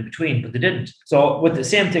done it in between, but they didn't. So with the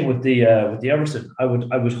same thing with the Everesting, I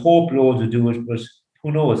would hope loads would do it, but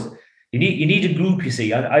who knows? You need a group, you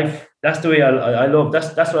see. That's the way I love.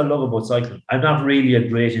 That's what I love about cycling. I'm not really a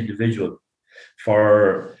great individual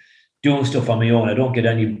for doing stuff on my own. I don't get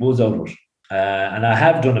any buzz out of it. And I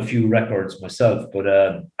have done a few records myself, but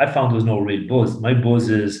I found there was no real buzz. My buzz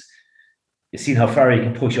is, you've seen how far you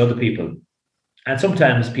can push other people. And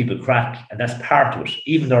sometimes people crack, and that's part of it.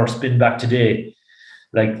 Even our spin back today,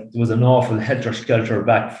 like, there was an awful helter-skelter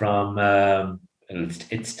back from,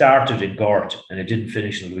 it started in Gort and it didn't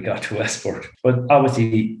finish until we got to Westport. But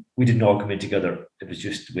obviously, we didn't all come in together. It was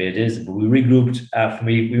just the way it is. But we regrouped after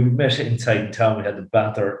we met inside in town. We had the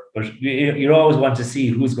banter. But you always want to see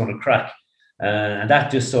who's going to crack. And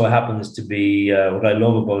that just so happens to be what I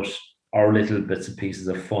love about our little bits and pieces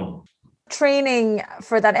of fun. Training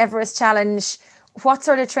for that Everest Challenge, what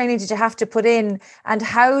sort of training did you have to put in? And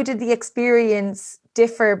how did the experience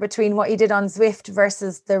differ between what you did on Zwift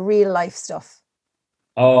versus the real life stuff?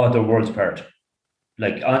 Oh, they're worlds apart.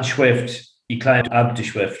 Like, on Zwift, you climbed up to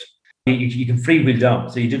Zwift. You can freewheel down,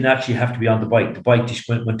 so you didn't actually have to be on the bike. The bike just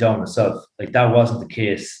went down itself. Like, that wasn't the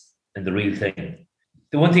case in the real thing.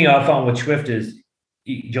 The one thing I found with Zwift is,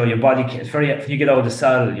 your body, when you get out of the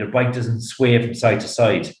saddle, your bike doesn't sway from side to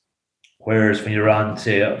side. Whereas when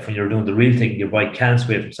you're doing the real thing, your bike can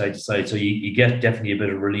sway from side to side. So you get definitely a bit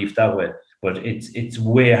of relief that way. But it's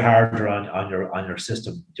way harder on your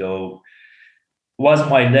system. It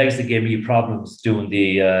wasn't my legs that gave me problems doing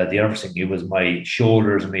the Everesting. It was my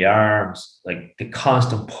shoulders and my arms, like the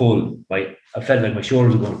constant pull. I felt like my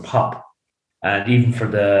shoulders were going to pop, and even for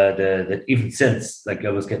the even since, like,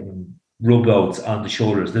 I was getting rub outs on the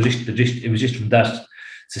shoulders. It was just from that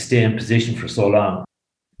sustained position for so long.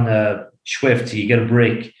 On Zwift, you get a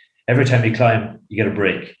break every time you climb. You get a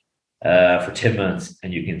break for 10 minutes,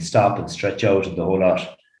 and you can stop and stretch out and the whole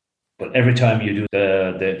lot. But every time you do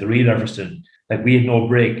the real Everesting, like, we had no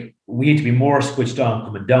break. We had to be more switched on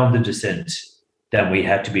coming down the descent than we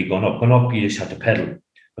had to be going up. Going up, you just had to pedal.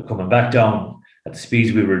 But coming back down at the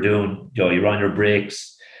speeds we were doing, you're on your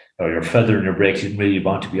brakes, or you're feathering your brakes. You didn't really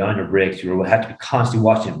want to be on your brakes. You had to be constantly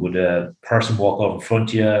watching. Would a person walk out in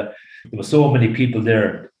front of you? There were so many people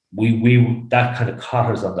there. We that kind of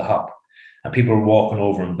caught us on the hop, and people were walking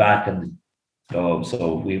over and back, and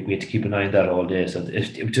so we had to keep an eye on that all day. So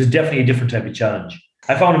it was definitely a different type of challenge.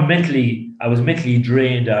 I found I was mentally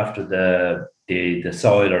drained after the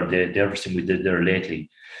soil or the everything we did there lately.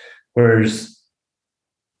 Whereas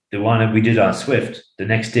the one that we did on Zwift, the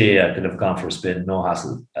next day I could have gone for a spin, no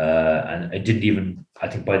hassle. And I didn't even, I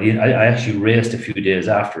think by the end, I actually raced a few days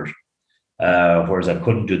after it. Whereas I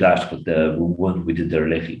couldn't do that with the one we did there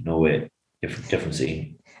lately. No way, different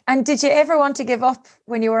scene. And did you ever want to give up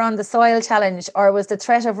when you were on the soil challenge, or was the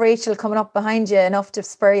threat of Rachel coming up behind you enough to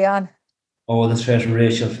spur you on? Oh, the threat of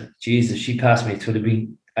Rachel. Jesus, she passed me. It would have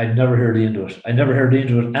been, I'd never heard the end of it. I never heard the end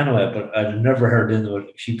of it anyway, but I'd never heard the end of it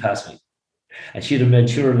if she passed me. And she'd have made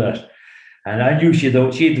sure of that. And I knew she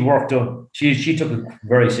had the work done. She took it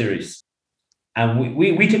very serious. And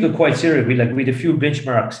we took it quite serious. We had a few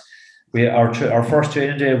benchmarks. Our first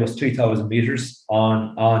training day was 3,000 meters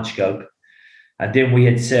on Schelp. And then we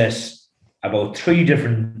had set about 3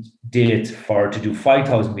 different dates to do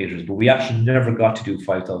 5,000 meters, but we actually never got to do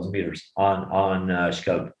 5,000 meters on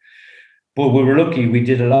Scalp. But we were lucky. We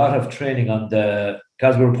did a lot of training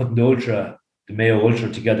because we were putting the Mayo Ultra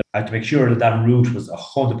together. I had to make sure that route was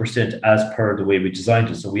 100% as per the way we designed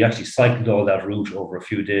it. So we actually cycled all that route over a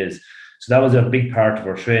few days. So that was a big part of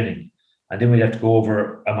our training. And then we'd have to go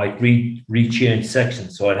over, I might rechange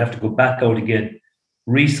sections. So I'd have to go back out again,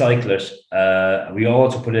 recycle it. We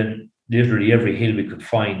also put in literally every hill we could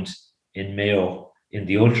find in Mayo in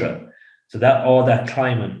the Ultra. So that all that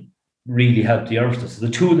climbing really helped the Irveston. So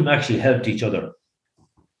the two of them actually helped each other.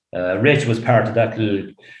 Rachel was part of that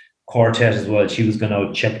little quartet as well. She was going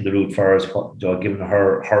out checking the route for us, giving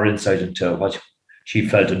her insight into what she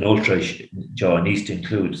felt an ultra needs to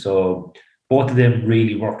include. So both of them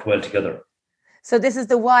really worked well together. So this is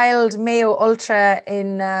the Wild Mayo Ultra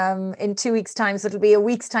in 2 weeks' time. So it'll be a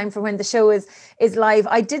week's time from when the show is live.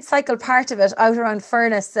 I did cycle part of it out around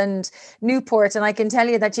Furness and Newport, and I can tell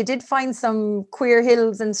you that you did find some queer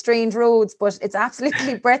hills and strange roads, but it's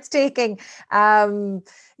absolutely breathtaking. I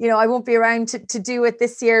won't be around to do it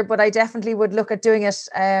this year, but I definitely would look at doing it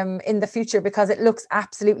in the future because it looks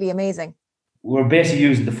absolutely amazing. We're basically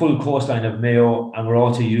using the full coastline of Mayo, and we're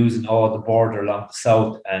also using all the border along the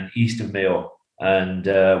south and east of Mayo. And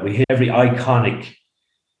we hit every iconic,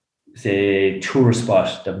 say, tourist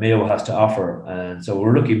spot that Mayo has to offer. And so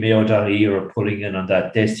we're lucky Mayo.ie are pulling in on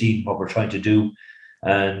that. They've seen what we're trying to do.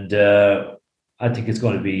 And I think it's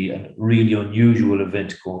going to be a really unusual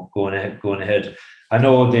event going ahead. I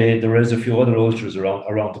know there is a few other ultras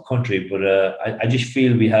around the country, but I just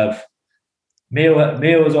feel we have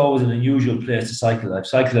Mayo is always an unusual place to cycle. I've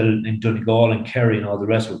cycled in Donegal and Kerry and all the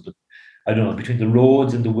rest of it, but I don't know, between the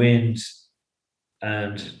roads and the winds,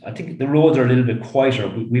 and I think the roads are a little bit quieter.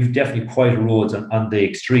 We've definitely quieter roads on the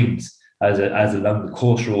extremes as along the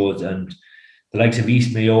coast roads, and the likes of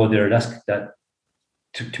East Mayo there.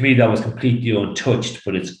 To me that was completely untouched,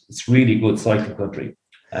 but it's really good cycling country,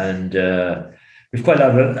 and we've quite a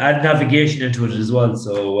lot of navigation into it as well.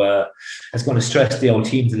 So it's going to stress the old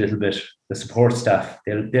teams a little bit. The support staff,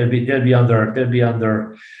 they'll be on their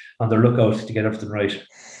lookout to get everything right.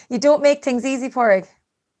 You don't make things easy, Padraig.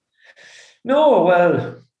 No,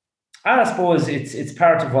 well, I suppose it's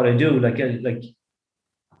part of what I do. Like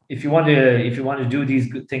if you want to do these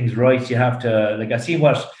good things right, you have to, like, I seen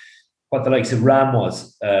what the likes of RAM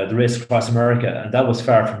was, the race across America, and that was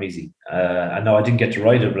far from easy. I know I didn't get to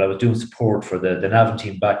ride it, but I was doing support for the Navan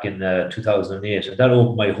team back in 2008, and that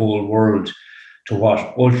opened my whole world to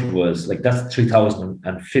what ultra was. Like, that's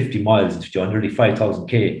 3,050 miles, nearly 5,000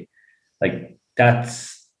 k. Like,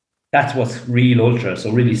 that's what's real ultra. So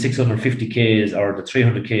really 650 k's or the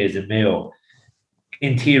 300 k's in Mayo,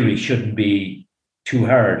 in theory, shouldn't be too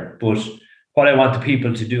hard. But what I want the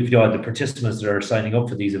people to do, the participants that are signing up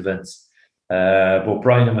for these events, both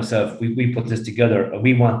Brian and myself, we put this together, and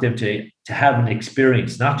we want them to have an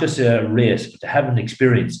experience, not just a race, but to have an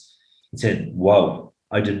experience and say, wow,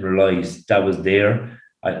 I didn't realize that was there.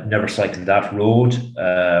 I never cycled that road.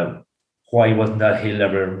 Why wasn't that hill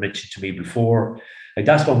ever mentioned to me before? Like,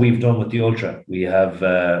 that's what we've done with the ultra.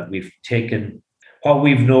 We've taken what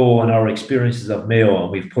we've known and our experiences of Mayo,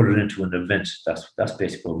 and we've put it into an event. That's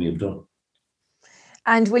basically what we've done.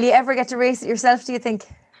 And will you ever get to race it yourself, do you think?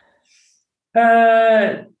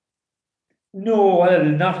 No,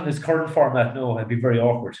 not in this current format. No, it'd be very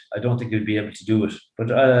awkward. I don't think we'd be able to do it.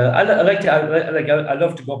 But I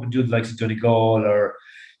love to go up and do the likes of Donegal, or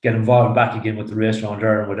get involved back again with the race around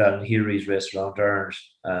Ireland, with Alan Healy's race around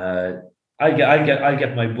Ireland. I'll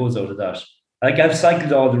get my buzz out of that. Like, I've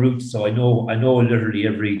cycled all the routes, so I know literally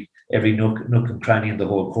every nook and cranny in the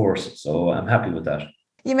whole course. So I'm happy with that.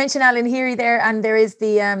 You mentioned Alan Healy there, and there is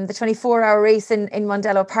the 24-hour race in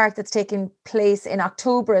Mondello Park that's taking place in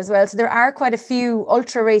October as well. So there are quite a few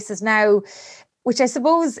ultra races now, which I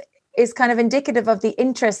suppose is kind of indicative of the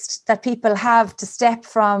interest that people have to step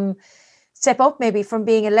up maybe from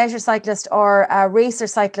being a leisure cyclist or a racer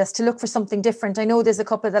cyclist to look for something different. I know there's a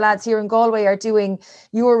couple of the lads here in Galway are doing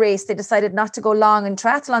your race. They decided not to go long in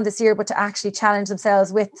triathlon this year, but to actually challenge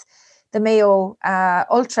themselves with the Mayo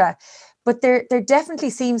Ultra. But there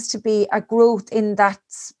definitely seems to be a growth in that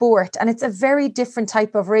sport, and it's a very different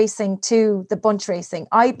type of racing to the bunch racing.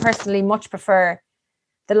 I personally much prefer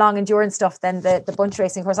the long endurance stuff than the bunch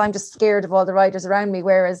racing. Of course, I'm just scared of all the riders around me,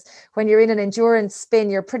 whereas when you're in an endurance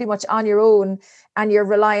spin, you're pretty much on your own and you're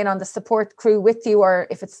relying on the support crew with you, or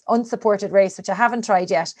if it's unsupported race, which I haven't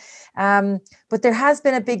tried yet. But there has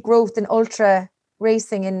been a big growth in ultra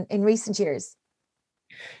racing in recent years.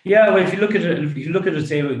 Yeah, well, if you look at it,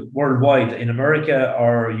 say worldwide, in America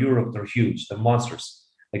or Europe, they're huge. They're monsters.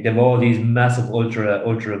 Like they've all these massive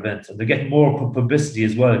ultra events, and they're getting more publicity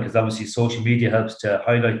as well because obviously social media helps to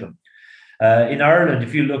highlight them. In Ireland,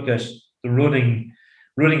 if you look at the running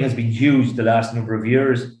has been huge the last number of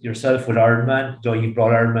years. Yourself with Ironman, you've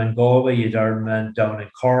brought Ironman Galway, you had Ironman down in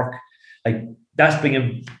Cork. Like that's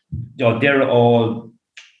bringing, they're all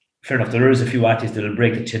fair enough. There is a few athletes that'll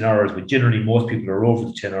break the 10 hours, but generally most people are over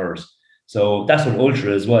the 10 hours. So that's what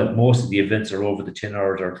ultra as well. Most of the events are over the 10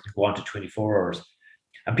 hours or go on to 24 hours.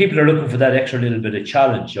 And people are looking for that extra little bit of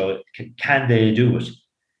challenge. Can they do it?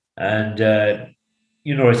 And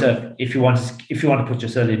you know yourself, if you want to put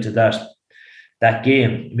yourself into that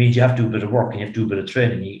game, it means you have to do a bit of work and you have to do a bit of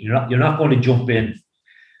training. You're not going to jump in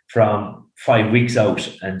from 5 weeks out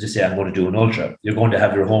and just say I'm going to do an ultra. You're going to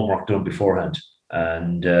have your homework done beforehand,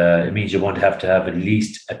 and it means you're going to have at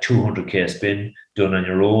least a 200k spin done on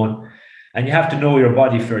your own, and you have to know your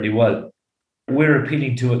body fairly well. We're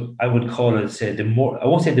appealing to it. I would call it, say, I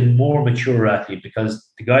won't say the more mature athlete,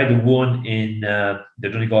 because the guy that won in the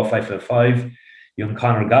Donegal 555, young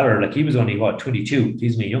Conor Gallagher, like he was only 22.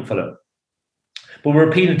 He's a young fella. But we're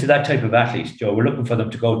appealing to that type of athlete, Joe. We're looking for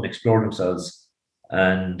them to go out and explore themselves.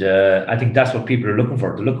 And I think that's what people are looking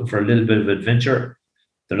for. They're looking for a little bit of adventure.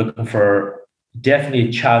 They're looking for definitely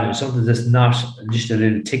a challenge, something that's not just a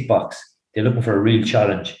little tick box. They're looking for a real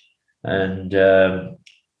challenge. And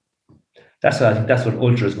I think that's what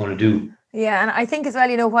Ultra is going to do. Yeah, and I think as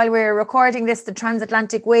well, while we're recording this, the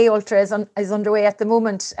Transatlantic Way Ultra is underway at the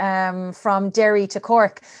moment, from Derry to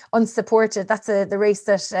Cork, unsupported. That's the race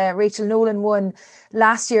that Rachel Nolan won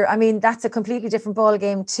last year. I mean, that's a completely different ball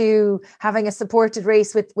game to having a supported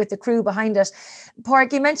race with the crew behind it.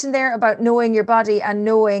 Pádraig, you mentioned there about knowing your body and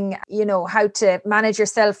knowing, how to manage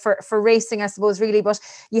yourself for racing, I suppose, really. But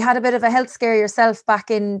you had a bit of a health scare yourself back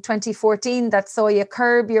in 2014 that saw you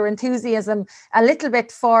curb your enthusiasm a little bit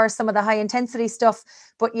for some of the high intensity stuff,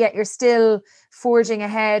 but yet you're still forging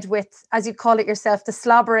ahead with, as you call it yourself, the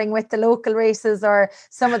slobbering with the local races or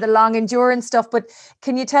some of the long endurance stuff. But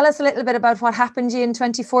can you tell us a little bit about what happened to you in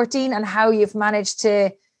 2014 and how you've managed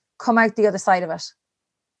to come out the other side of it?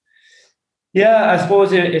 Yeah, I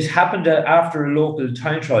suppose it happened after a local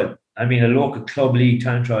time trial. I mean, a local club league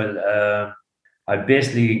time trial. I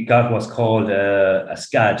basically got what's called a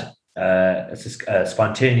SCAD, it's a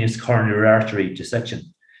spontaneous coronary artery dissection.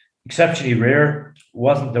 Exceptionally rare.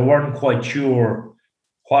 They weren't quite sure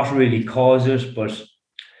what really caused it, but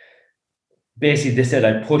basically they said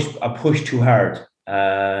I pushed too hard,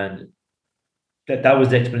 and that was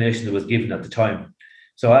the explanation that was given at the time.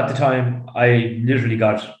 So at the time, I literally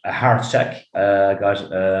got a heart attack. I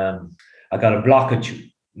got a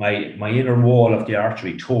blockage. My inner wall of the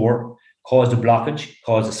artery tore, caused a blockage,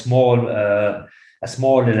 caused a small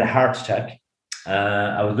little heart attack.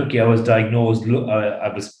 I was lucky. I was diagnosed.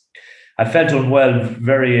 I felt unwell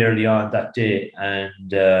very early on that day,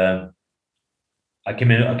 and I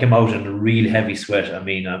came out in a real heavy sweat. I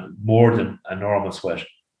mean, more than a normal sweat,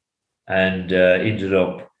 and ended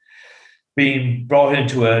up being brought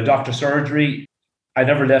into a doctor's surgery. I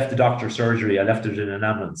never left the doctor's surgery. I left it in an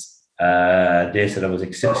ambulance. They said I was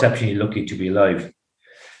exceptionally lucky to be alive.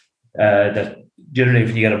 That generally,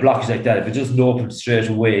 if you get a blockage like that, if it doesn't open straight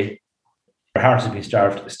away, your heart has been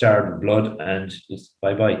starved with blood, and it's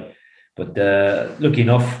bye-bye. But lucky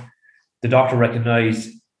enough, the doctor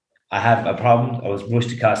recognised I have a problem. I was rushed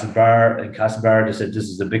to Castlebar, and Castlebar, they said this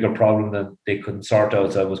is a bigger problem than they couldn't sort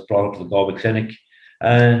out. So I was brought up to the Galway Clinic,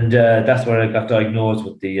 and that's where I got diagnosed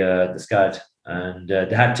with the SCAD. And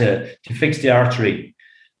they had to fix the artery.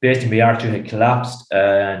 Basically, my artery had collapsed,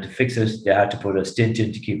 and to fix it, they had to put a stent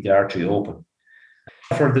in to keep the artery open.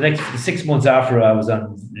 For the next 6 months after, I was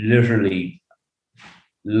on literally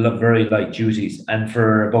very light duties, and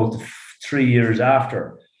for about 3 years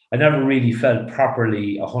after, I never really felt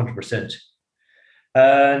properly 100%.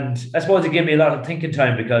 And I suppose it gave me a lot of thinking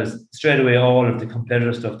time, because straight away all of the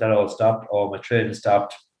competitive stuff, that all stopped. All my training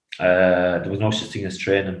stopped. There was no such thing as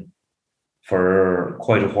training for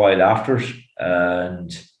quite a while after it.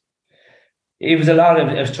 And it was a lot of,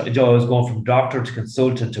 I was going from doctor to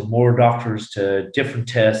consultant to more doctors to different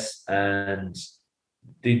tests, and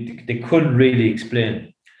they couldn't really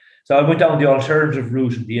explain. So I went down the alternative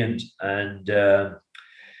route in the end. And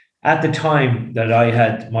at the time that I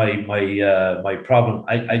had my problem,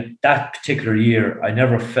 I that particular year, I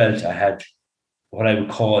never felt I had what I would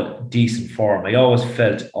call decent form. I always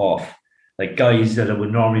felt off, like guys that I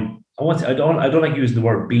would normally, I don't like using the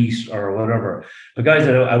word beat or whatever, but guys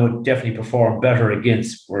that I would definitely perform better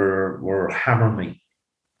against were hammering me.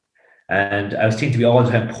 And I was seemed to be all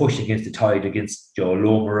the time pushed against the tide, against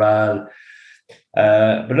low morale.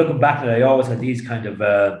 But looking back at it, I always had these kind of,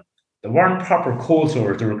 they weren't proper cold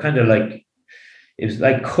sores. They were kind of like, it was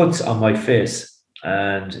like cuts on my face.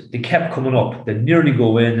 And they kept coming up. They nearly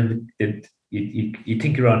go in, and you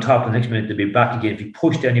think you're on top, the next minute they'll be back again. If you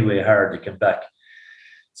pushed anyway hard, they come back.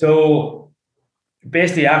 So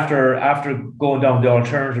basically, after going down the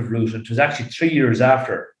alternative route, it was actually 3 years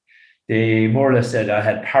after, they more or less said I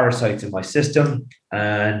had parasites in my system,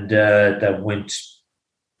 and that went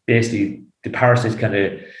basically, the parasites kind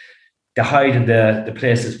of, they hide in the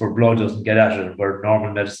places where blood doesn't get at it, and where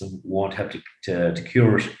normal medicine won't have to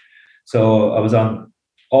cure it. So I was on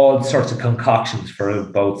all sorts of concoctions for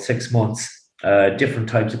about 6 months, different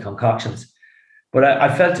types of concoctions. But I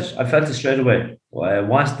felt it. I felt it straight away.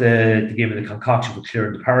 Once they gave me the concoction for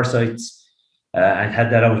clearing the parasites, and had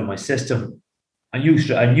that out of my system, I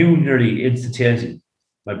knew nearly instantaneously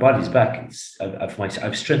my body's back.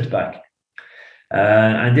 I've strength back.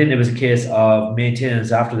 And then it was a case of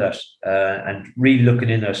maintenance after that, and really looking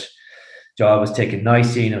in at. I was taking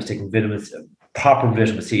niacin. I was taking vitamins, proper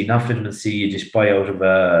vitamin C, not vitamin C you just buy out of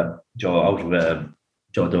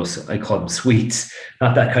those, I call them sweets,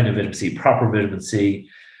 not that kind of vitamin C, proper vitamin C.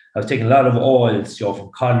 I was taking a lot of oils,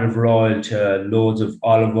 from cod liver oil to loads of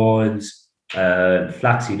olive oils,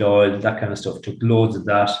 flaxseed oil, that kind of stuff. Took loads of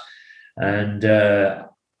that. And I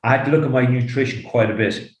had to look at my nutrition quite a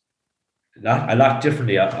bit. A lot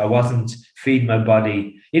differently. I wasn't feeding my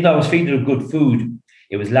body, even though I was feeding it good food,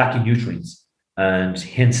 it was lacking nutrients. And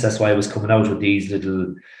hence, that's why I was coming out with these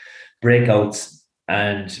little breakouts,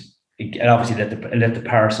 and obviously let the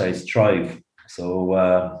parasites thrive. So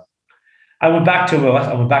I went back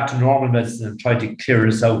to normal medicine and tried to clear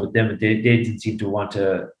this out with them, and they didn't seem to want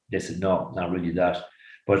to. They said no, not really that.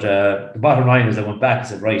 But the bottom line is, I went back and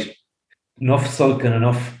said, right, enough sulking,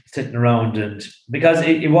 enough sitting around, and because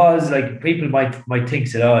it was like, people might think,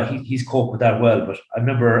 said, oh, he's coped with that well. But I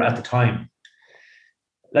remember at the time,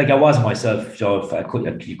 like, I wasn't myself, Joe.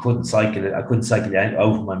 You couldn't cycle it. I couldn't cycle it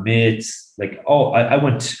out with my mates. Like, I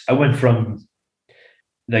went from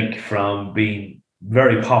being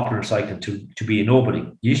very popular cycling to being nobody.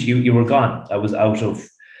 You were gone. I wasn't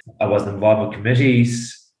involved with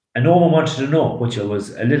committees, and no one wanted to know, which I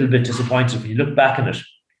was a little bit disappointed. When you look back on it,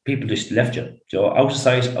 people just left you, Joe, out of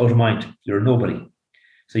sight, out of mind. You're a nobody.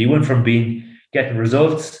 So you went from getting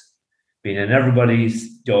results, being in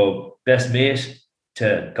everybody's best mate,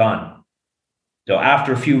 to gone. So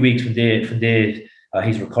after a few weeks, from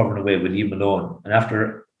he's recovering away, we'll leave him alone. And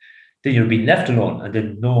after, then you're being left alone, and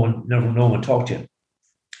then no one talked to you.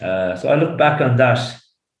 So I look back on that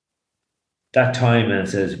time and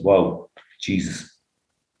says, wow, Jesus,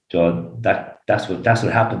 John, that's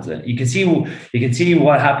what happens. You can see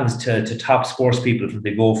what happens to top sports people when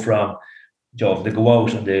they go from, they go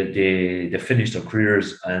out and they finish their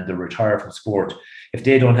careers and they retire from sport. If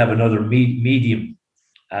they don't have another medium,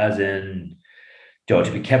 as in, to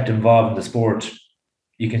be kept involved in the sport,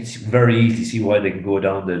 you can very easily see why they can go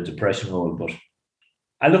down the depression road. But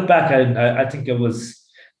I look back, I think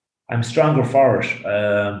I'm stronger for it.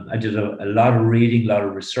 I did a lot of reading, a lot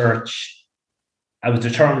of research. I was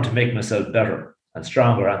determined to make myself better and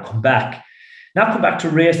stronger and come back to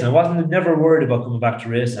racing. I never worried about coming back to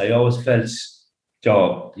racing. I always felt,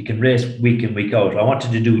 you can race week in, week out. I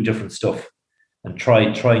wanted to do different stuff and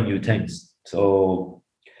try new things. So,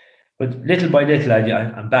 but little by little,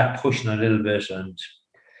 I'm back pushing a little bit and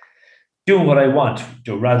doing what I want,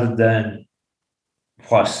 rather than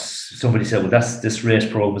what somebody said, well, this race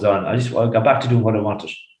program is on. I got back to doing what I wanted.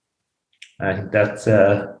 And I think that's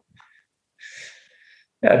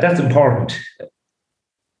important. It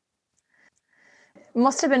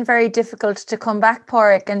must have been very difficult to come back,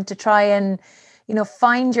 Pádraig, and to try and,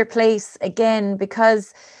 find your place again,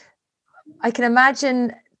 because I can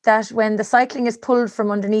imagine that when the cycling is pulled from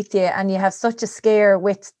underneath you and you have such a scare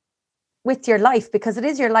with your life, because it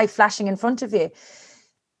is your life flashing in front of you,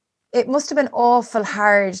 it must have been awful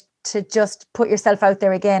hard to just put yourself out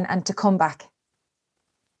there again and to come back.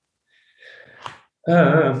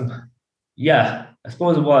 Yeah, I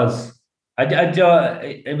suppose it was.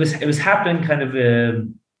 It was happening kind of.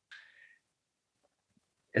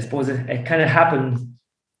 I suppose it kind of happened.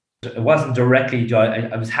 It wasn't directly.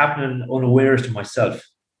 I was happening unawares to myself.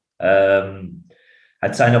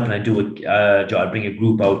 I'd sign up and I'd do it. I'd bring a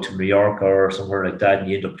group out to Mallorca or somewhere like that, and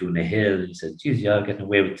you end up doing a hill. And you said, "Geez, yeah, I'm getting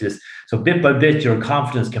away with this." So bit by bit, your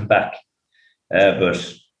confidence came back.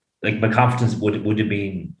 But like, my confidence would have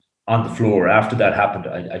been on the floor after that happened.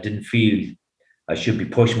 I didn't feel I should be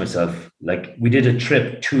pushing myself. Like, we did a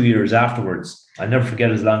trip 2 years afterwards. I'll never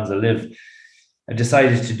forget, as long as I live. I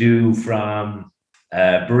decided to do from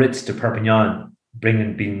Biarritz to Perpignan,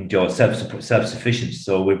 being self-sufficient.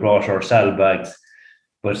 So we brought our saddlebags,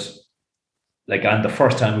 but like on the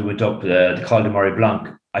first time we went up the Col de Mari Blanc,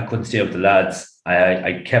 I couldn't stay with the lads.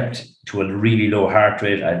 I kept to a really low heart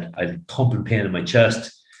rate. I had thumping pain in my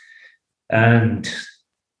chest, and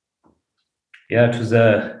yeah, it was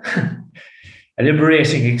a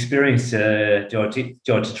liberating experience to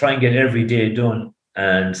try and get every day done.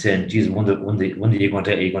 And saying, "Jesus, when are you going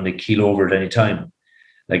to keel over at any time?"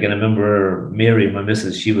 Like, and I remember Mary, my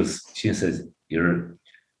missus, she says, "You're,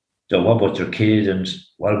 what about your kid and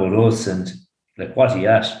what about us?" And like, what are you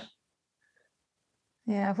at?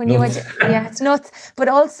 Yeah, when nuts. It's nuts. But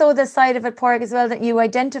also the side of it, Pádraig, as well, that you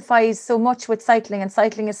identify so much with cycling, and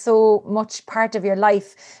cycling is so much part of your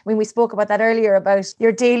life. I mean, we spoke about that earlier, about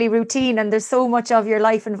your daily routine, and there's so much of your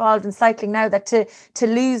life involved in cycling now that to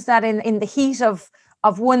lose that in the heat of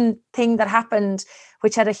one thing that happened,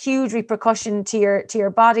 which had a huge repercussion to your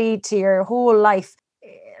body, to your whole life,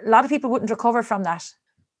 a lot of people wouldn't recover from that.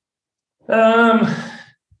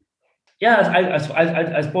 Yeah,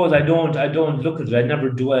 I suppose I don't look at it. I never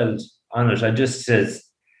dwelled on it. I just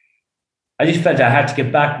felt I had to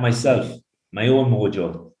get back myself, my own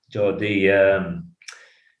mojo.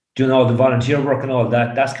 Doing all the volunteer work and all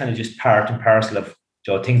that. That's kind of just part and parcel of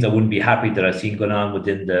things I wouldn't be happy that I've seen going on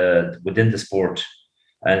within the sport.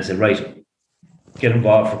 And I said, right, get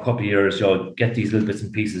involved for a couple of years. Get these little bits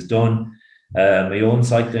and pieces done. My own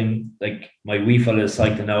cycling, like my wee fella is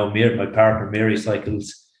cycling now. My partner Mary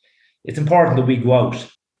cycles. It's important that we go out,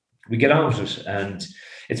 we get on with it, and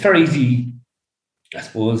it's very easy, I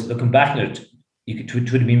suppose, looking back at it. It would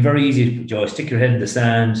have been very easy to stick your head in the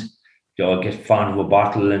sand, get fond of a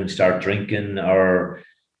bottle and start drinking, or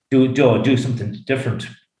do something different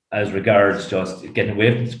as regards just getting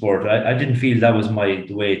away from the sport. I didn't feel that was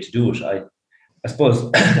the way to do it. I suppose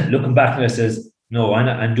looking back at it, says, no,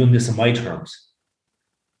 I'm doing this on my terms.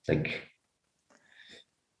 Like,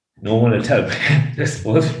 no one will tell me. I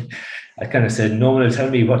suppose I kind of said, no one will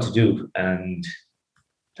tell me what to do, and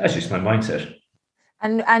that's just my mindset.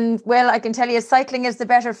 And well, I can tell you, cycling is the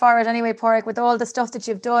better for it anyway, Pádraig, with all the stuff that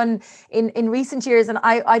you've done in recent years. And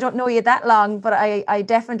I don't know you that long, but I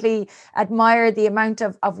definitely admire the amount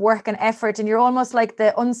of work and effort. And you're almost like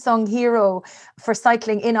the unsung hero for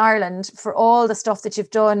cycling in Ireland, for all the stuff that you've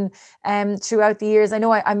done throughout the years. I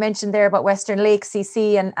know I mentioned there about Western Lakes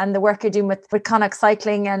CC and the work you're doing with Connacht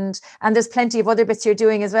Cycling, and there's plenty of other bits you're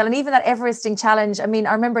doing as well. And even that Everesting challenge, I mean,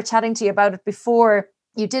 I remember chatting to you about it before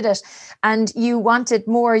you did it, and you wanted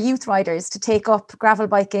more youth riders to take up gravel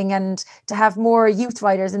biking and to have more youth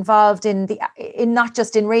riders involved in not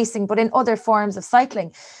just in racing but in other forms of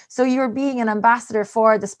cycling. So you're being an ambassador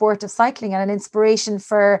for the sport of cycling and an inspiration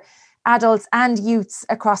for adults and youths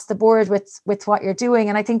across the board with what you're doing.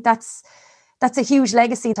 And I think that's a huge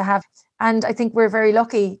legacy to have. And I think we're very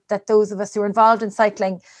lucky that those of us who are involved in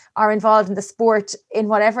cycling, are involved in the sport in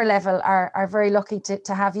whatever level, are very lucky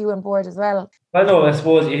to have you on board as well. Well, no, I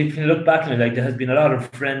suppose if you look back on it, like, there has been a lot of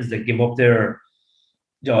friends that give up their,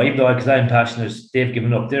 even though because I'm passionate, they've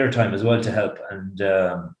given up their time as well to help, and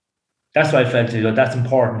that's why I felt that's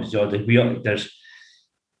important. That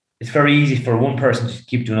it's very easy for one person to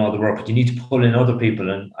keep doing all the work, but you need to pull in other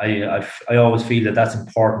people, and I always feel that that's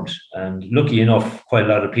important. And lucky enough, quite a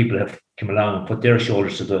lot of people have come along and put their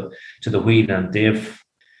shoulders to the wheel, and they've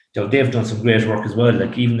done some great work as well.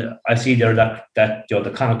 Like, even I see there that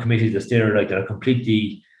the Connacht committee that's there, like, they're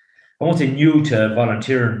completely, I won't say new to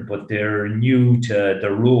volunteering, but they're new to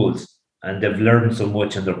their roles, and they've learned so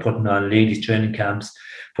much, and they're putting on ladies training camps,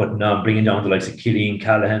 bringing down the likes of Killian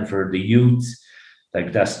Callahan for the youths.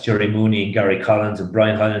 Like, that's Jerry Mooney and Gary Collins and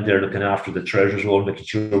Brian Hyland. They're looking after the treasures role, making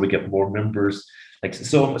sure we get more members. Like,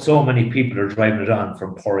 so many people are driving it on,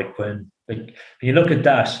 from Pádraig Quinn. Like, when you look at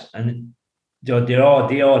that, and they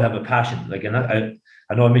all have a passion. Like, and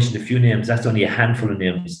I know I mentioned a few names. That's only a handful of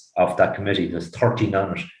names of that committee. There's 13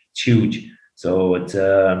 on it. It's huge. So it's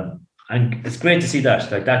and it's great to see that.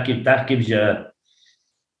 Like, that gives you,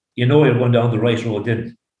 you're going down the right road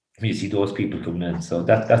then when you see those people coming in. So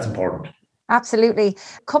that's important. Absolutely.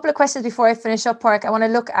 A couple of questions before I finish up, Pádraig. I want to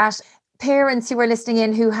look at parents who are listening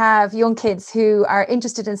in who have young kids who are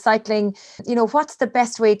interested in cycling. What's the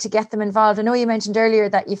best way to get them involved? I know you mentioned earlier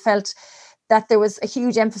that you felt that there was a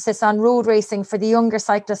huge emphasis on road racing for the younger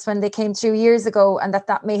cyclists when they came through years ago, and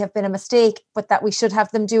that may have been a mistake, but that we should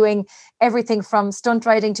have them doing everything from stunt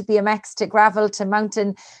riding to BMX to gravel to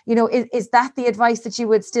mountain. Is that the advice that you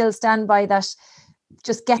would still stand by, that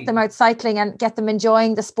just get them out cycling and get them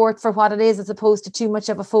enjoying the sport for what it is, as opposed to too much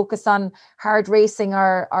of a focus on hard racing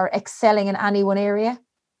or excelling in any one area?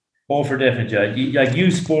 Oh, for definite, yeah. Like you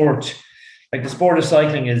sport, like the sport of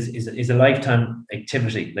cycling is a lifetime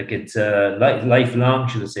activity. Like it's a lifelong,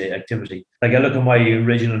 should I say, activity. Like I look at my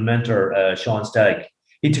original mentor, Sean Stagg.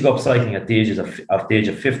 He took up cycling at the age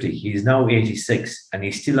of 50. He's now 86, and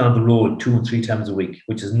he's still on the road 2 and 3 times a week,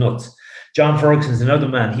 which is nuts. John Ferguson's another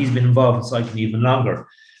man. He's been involved in cycling even longer,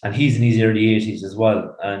 and he's in his early 80s as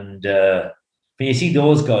well. And when you see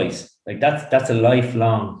those guys, like that's a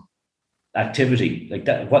lifelong activity. Like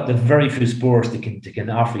that, what the very few sports that can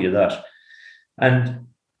offer you that. And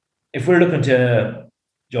if we're looking to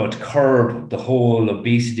curb the whole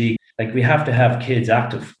obesity, like we have to have kids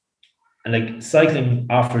active. And like cycling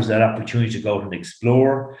offers that opportunity to go out and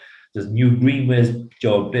explore. There's new greenways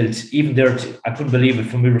built. Even there, I couldn't believe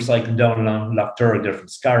it when we were cycling down along Lough Derg there from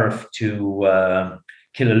Scariff to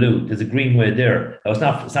Killaloo. There's a greenway there. Now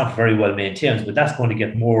it's not very well maintained, but that's going to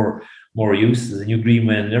get more use. There's a new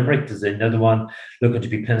greenway in Limerick. There's another one looking to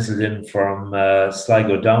be penciled in from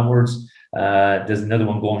Sligo downwards. There's another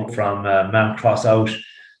one going from Mount Cross out.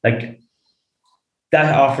 Like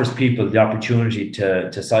that offers people the opportunity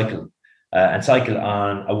to cycle and cycle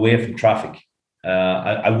on away from traffic.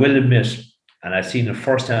 I will admit, and I've seen it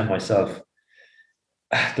firsthand myself,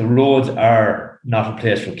 the roads are not a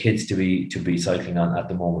place for kids to be cycling on at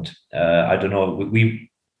the moment. I don't know.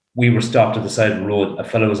 We were stopped at the side of the road. A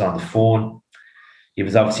fellow was on the phone. He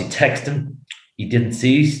was obviously texting. He didn't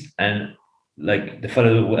cease, and like the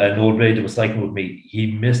fellow, an old lady that was cycling with me,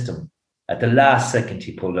 he missed him. At the last second,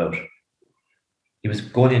 he pulled out. He was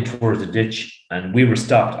going in towards the ditch, and we were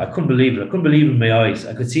stopped. I couldn't believe it. I couldn't believe it in my eyes.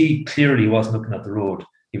 I could see clearly he wasn't looking at the road.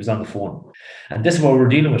 He was on the phone, and this is what we're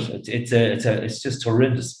dealing with. It's just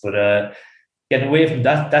horrendous. But getting away from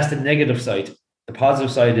that, that's the negative side. The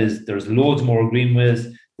positive side is there's loads more greenways.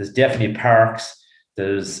 There's definitely parks.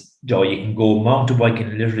 There's you can go mountain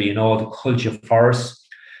biking literally in all the culture forests.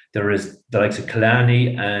 There is the likes of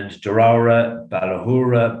Killarney and Dorowra,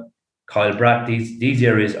 Ballahura, Kylebrack. These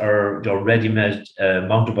areas are ready-made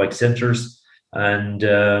mountain bike centres, and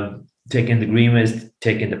take in the greenways,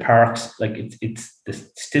 take in the parks. Like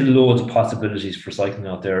there's still loads of possibilities for cycling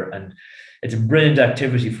out there, and it's a brilliant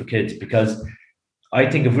activity for kids, because I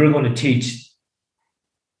think if we're going to teach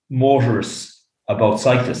motors about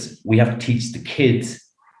cyclists, we have to teach the kids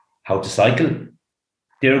how to cycle.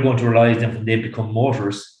 They're going to realize then when they become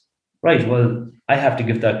motors, right, well, I have to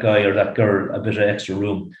give that guy or that girl a bit of extra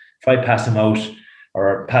room. If I pass them out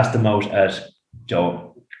at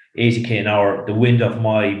 80k an hour, the wind of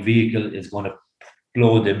my vehicle is going to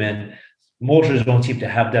blow them in. Motors don't seem to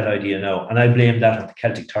have that idea now, and I blame that on the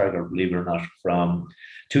Celtic Tiger, believe it or not, from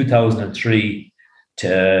 2003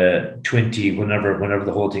 to 20, whenever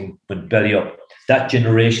the whole thing went belly up. That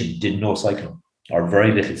generation did no cycling, or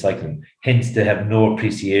very little cycling. Hence, they have no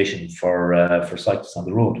appreciation for cyclists on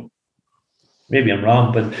the road. Maybe I'm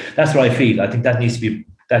wrong, but that's what I feel. I think that needs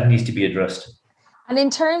to be addressed. And in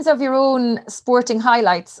terms of your own sporting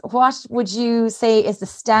highlights, what would you say is the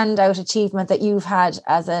standout achievement that you've had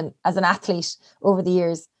as an athlete over the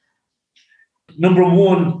years? Number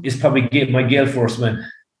one is probably my Gale Force win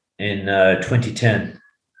in 2010.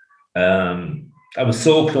 I was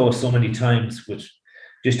so close so many times,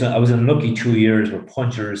 I was in lucky 2 years with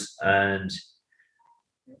punchers, and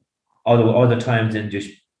other times in just,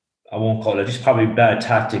 I won't call it, just probably bad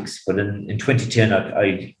tactics. But in 2010,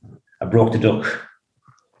 I broke the duck,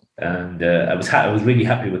 and I was really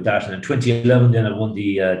happy with that. And in 2011, then I won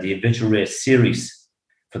the Adventure Race Series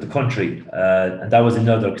for the country, and that was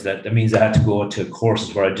another, because that means I had to go to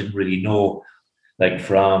courses where I didn't really know, like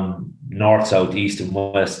from north, south, east, and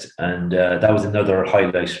west, and that was another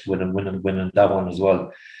highlight, winning that one as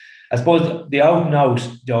well. I suppose the out and out,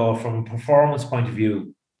 from a performance point of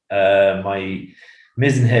view, my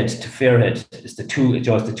Mizenhead to Fairhead is the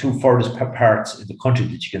two furthest parts in the country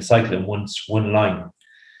that you can cycle in one line.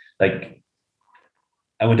 Like,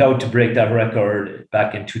 I went out to break that record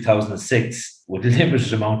back in 2006 with a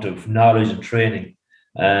limited amount of knowledge and training,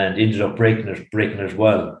 and ended up breaking it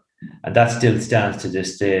well. And that still stands to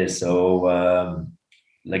this day. So,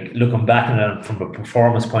 like, looking back on it from a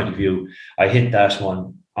performance point of view, I hit that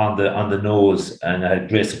one on the nose, and I had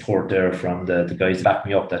great support there from the guys that backed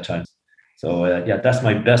me up that time. So that's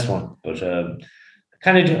my best one. But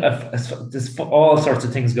there's all sorts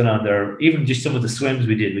of things going on there. Even just some of the swims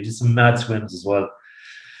we did some mad swims as well.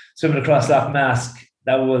 Swimming across Loch Mask,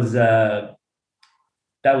 that was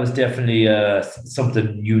definitely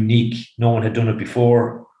something unique. No one had done it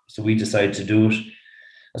before, so we decided to do it.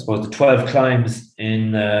 I suppose the 12 climbs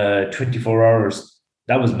in 24 hours,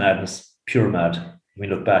 that was madness, pure mad. We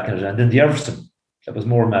look back at it. And then the Everesting, that was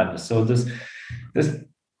more madness. So there's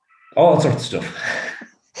all sorts of stuff.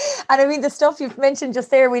 And I mean, the stuff you've mentioned just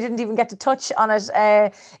there, we didn't even get to touch on it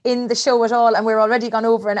in the show at all. And we're already gone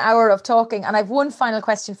over an hour of talking. And I've one final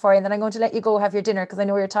question for you, and then I'm going to let you go have your dinner because I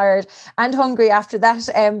know you're tired and hungry after that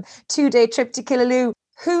 2-day trip to Killaloe.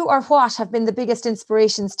 Who or what have been the biggest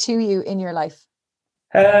inspirations to you in your life?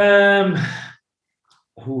 Who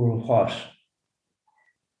or what?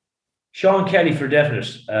 Sean Kelly for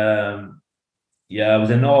definite. I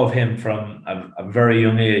was in awe of him from a very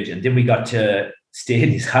young age, and then we got to stay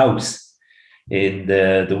in his house in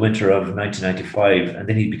the winter of 1995, and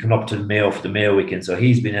then he'd be coming up to the Mayo for the Mayo weekend. So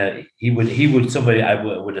he's been he would somebody I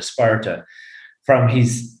would aspire to, from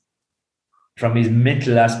his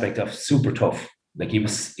mental aspect of super tough. Like he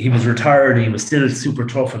was retired, and he was still super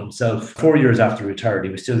tough on himself. 4 years after he retired,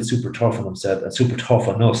 he was still super tough on himself and super tough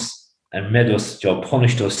on us, and made us,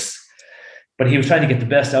 punished us. But he was trying to get the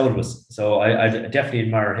best out of us. So I definitely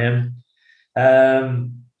admire him.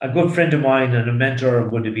 A good friend of mine and a mentor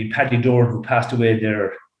would have been Paddy Doran, who passed away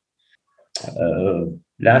there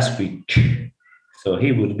last week. So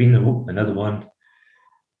he would have been another one.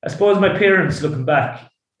 I suppose my parents, looking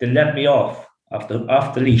back, they let me off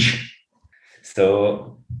the leash.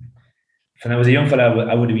 So when I was a young fella,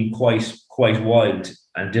 I would have been quite wild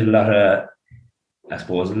and did a lot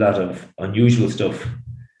of unusual stuff.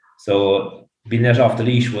 So being let off the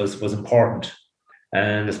leash was important.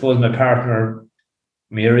 And I suppose my partner,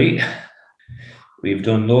 Mary, we've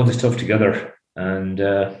done loads of stuff together. And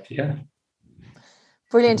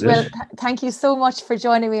Brilliant. Well, thank you so much for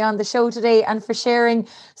joining me on the show today and for sharing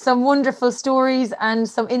some wonderful stories and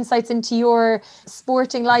some insights into your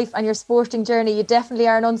sporting life and your sporting journey. You definitely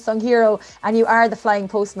are an unsung hero, and you are the flying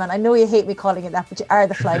postman. I know you hate me calling it that, but you are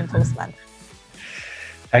the flying postman.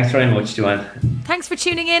 Thanks very much, Joanne. Thanks for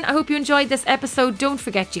tuning in. I hope you enjoyed this episode. Don't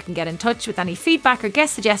forget you can get in touch with any feedback or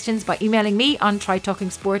guest suggestions by emailing me on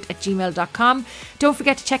trytalkingsport@gmail.com. Don't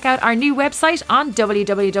forget to check out our new website on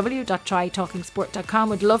www.trytalkingsport.com.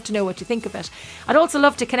 Would love to know what you think of it. I'd also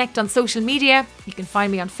love to connect on social media. You can find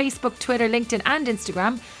me on Facebook, Twitter, LinkedIn and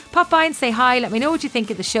Instagram. Pop by and say hi, let me know what you think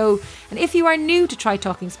of the show. And if you are new to Try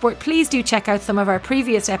Talking Sport, please do check out some of our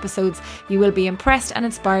previous episodes. You will be impressed and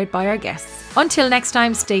inspired by our guests. Until next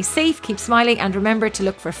time, stay safe, keep smiling, and remember to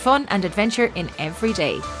look for fun and adventure in every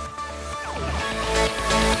day.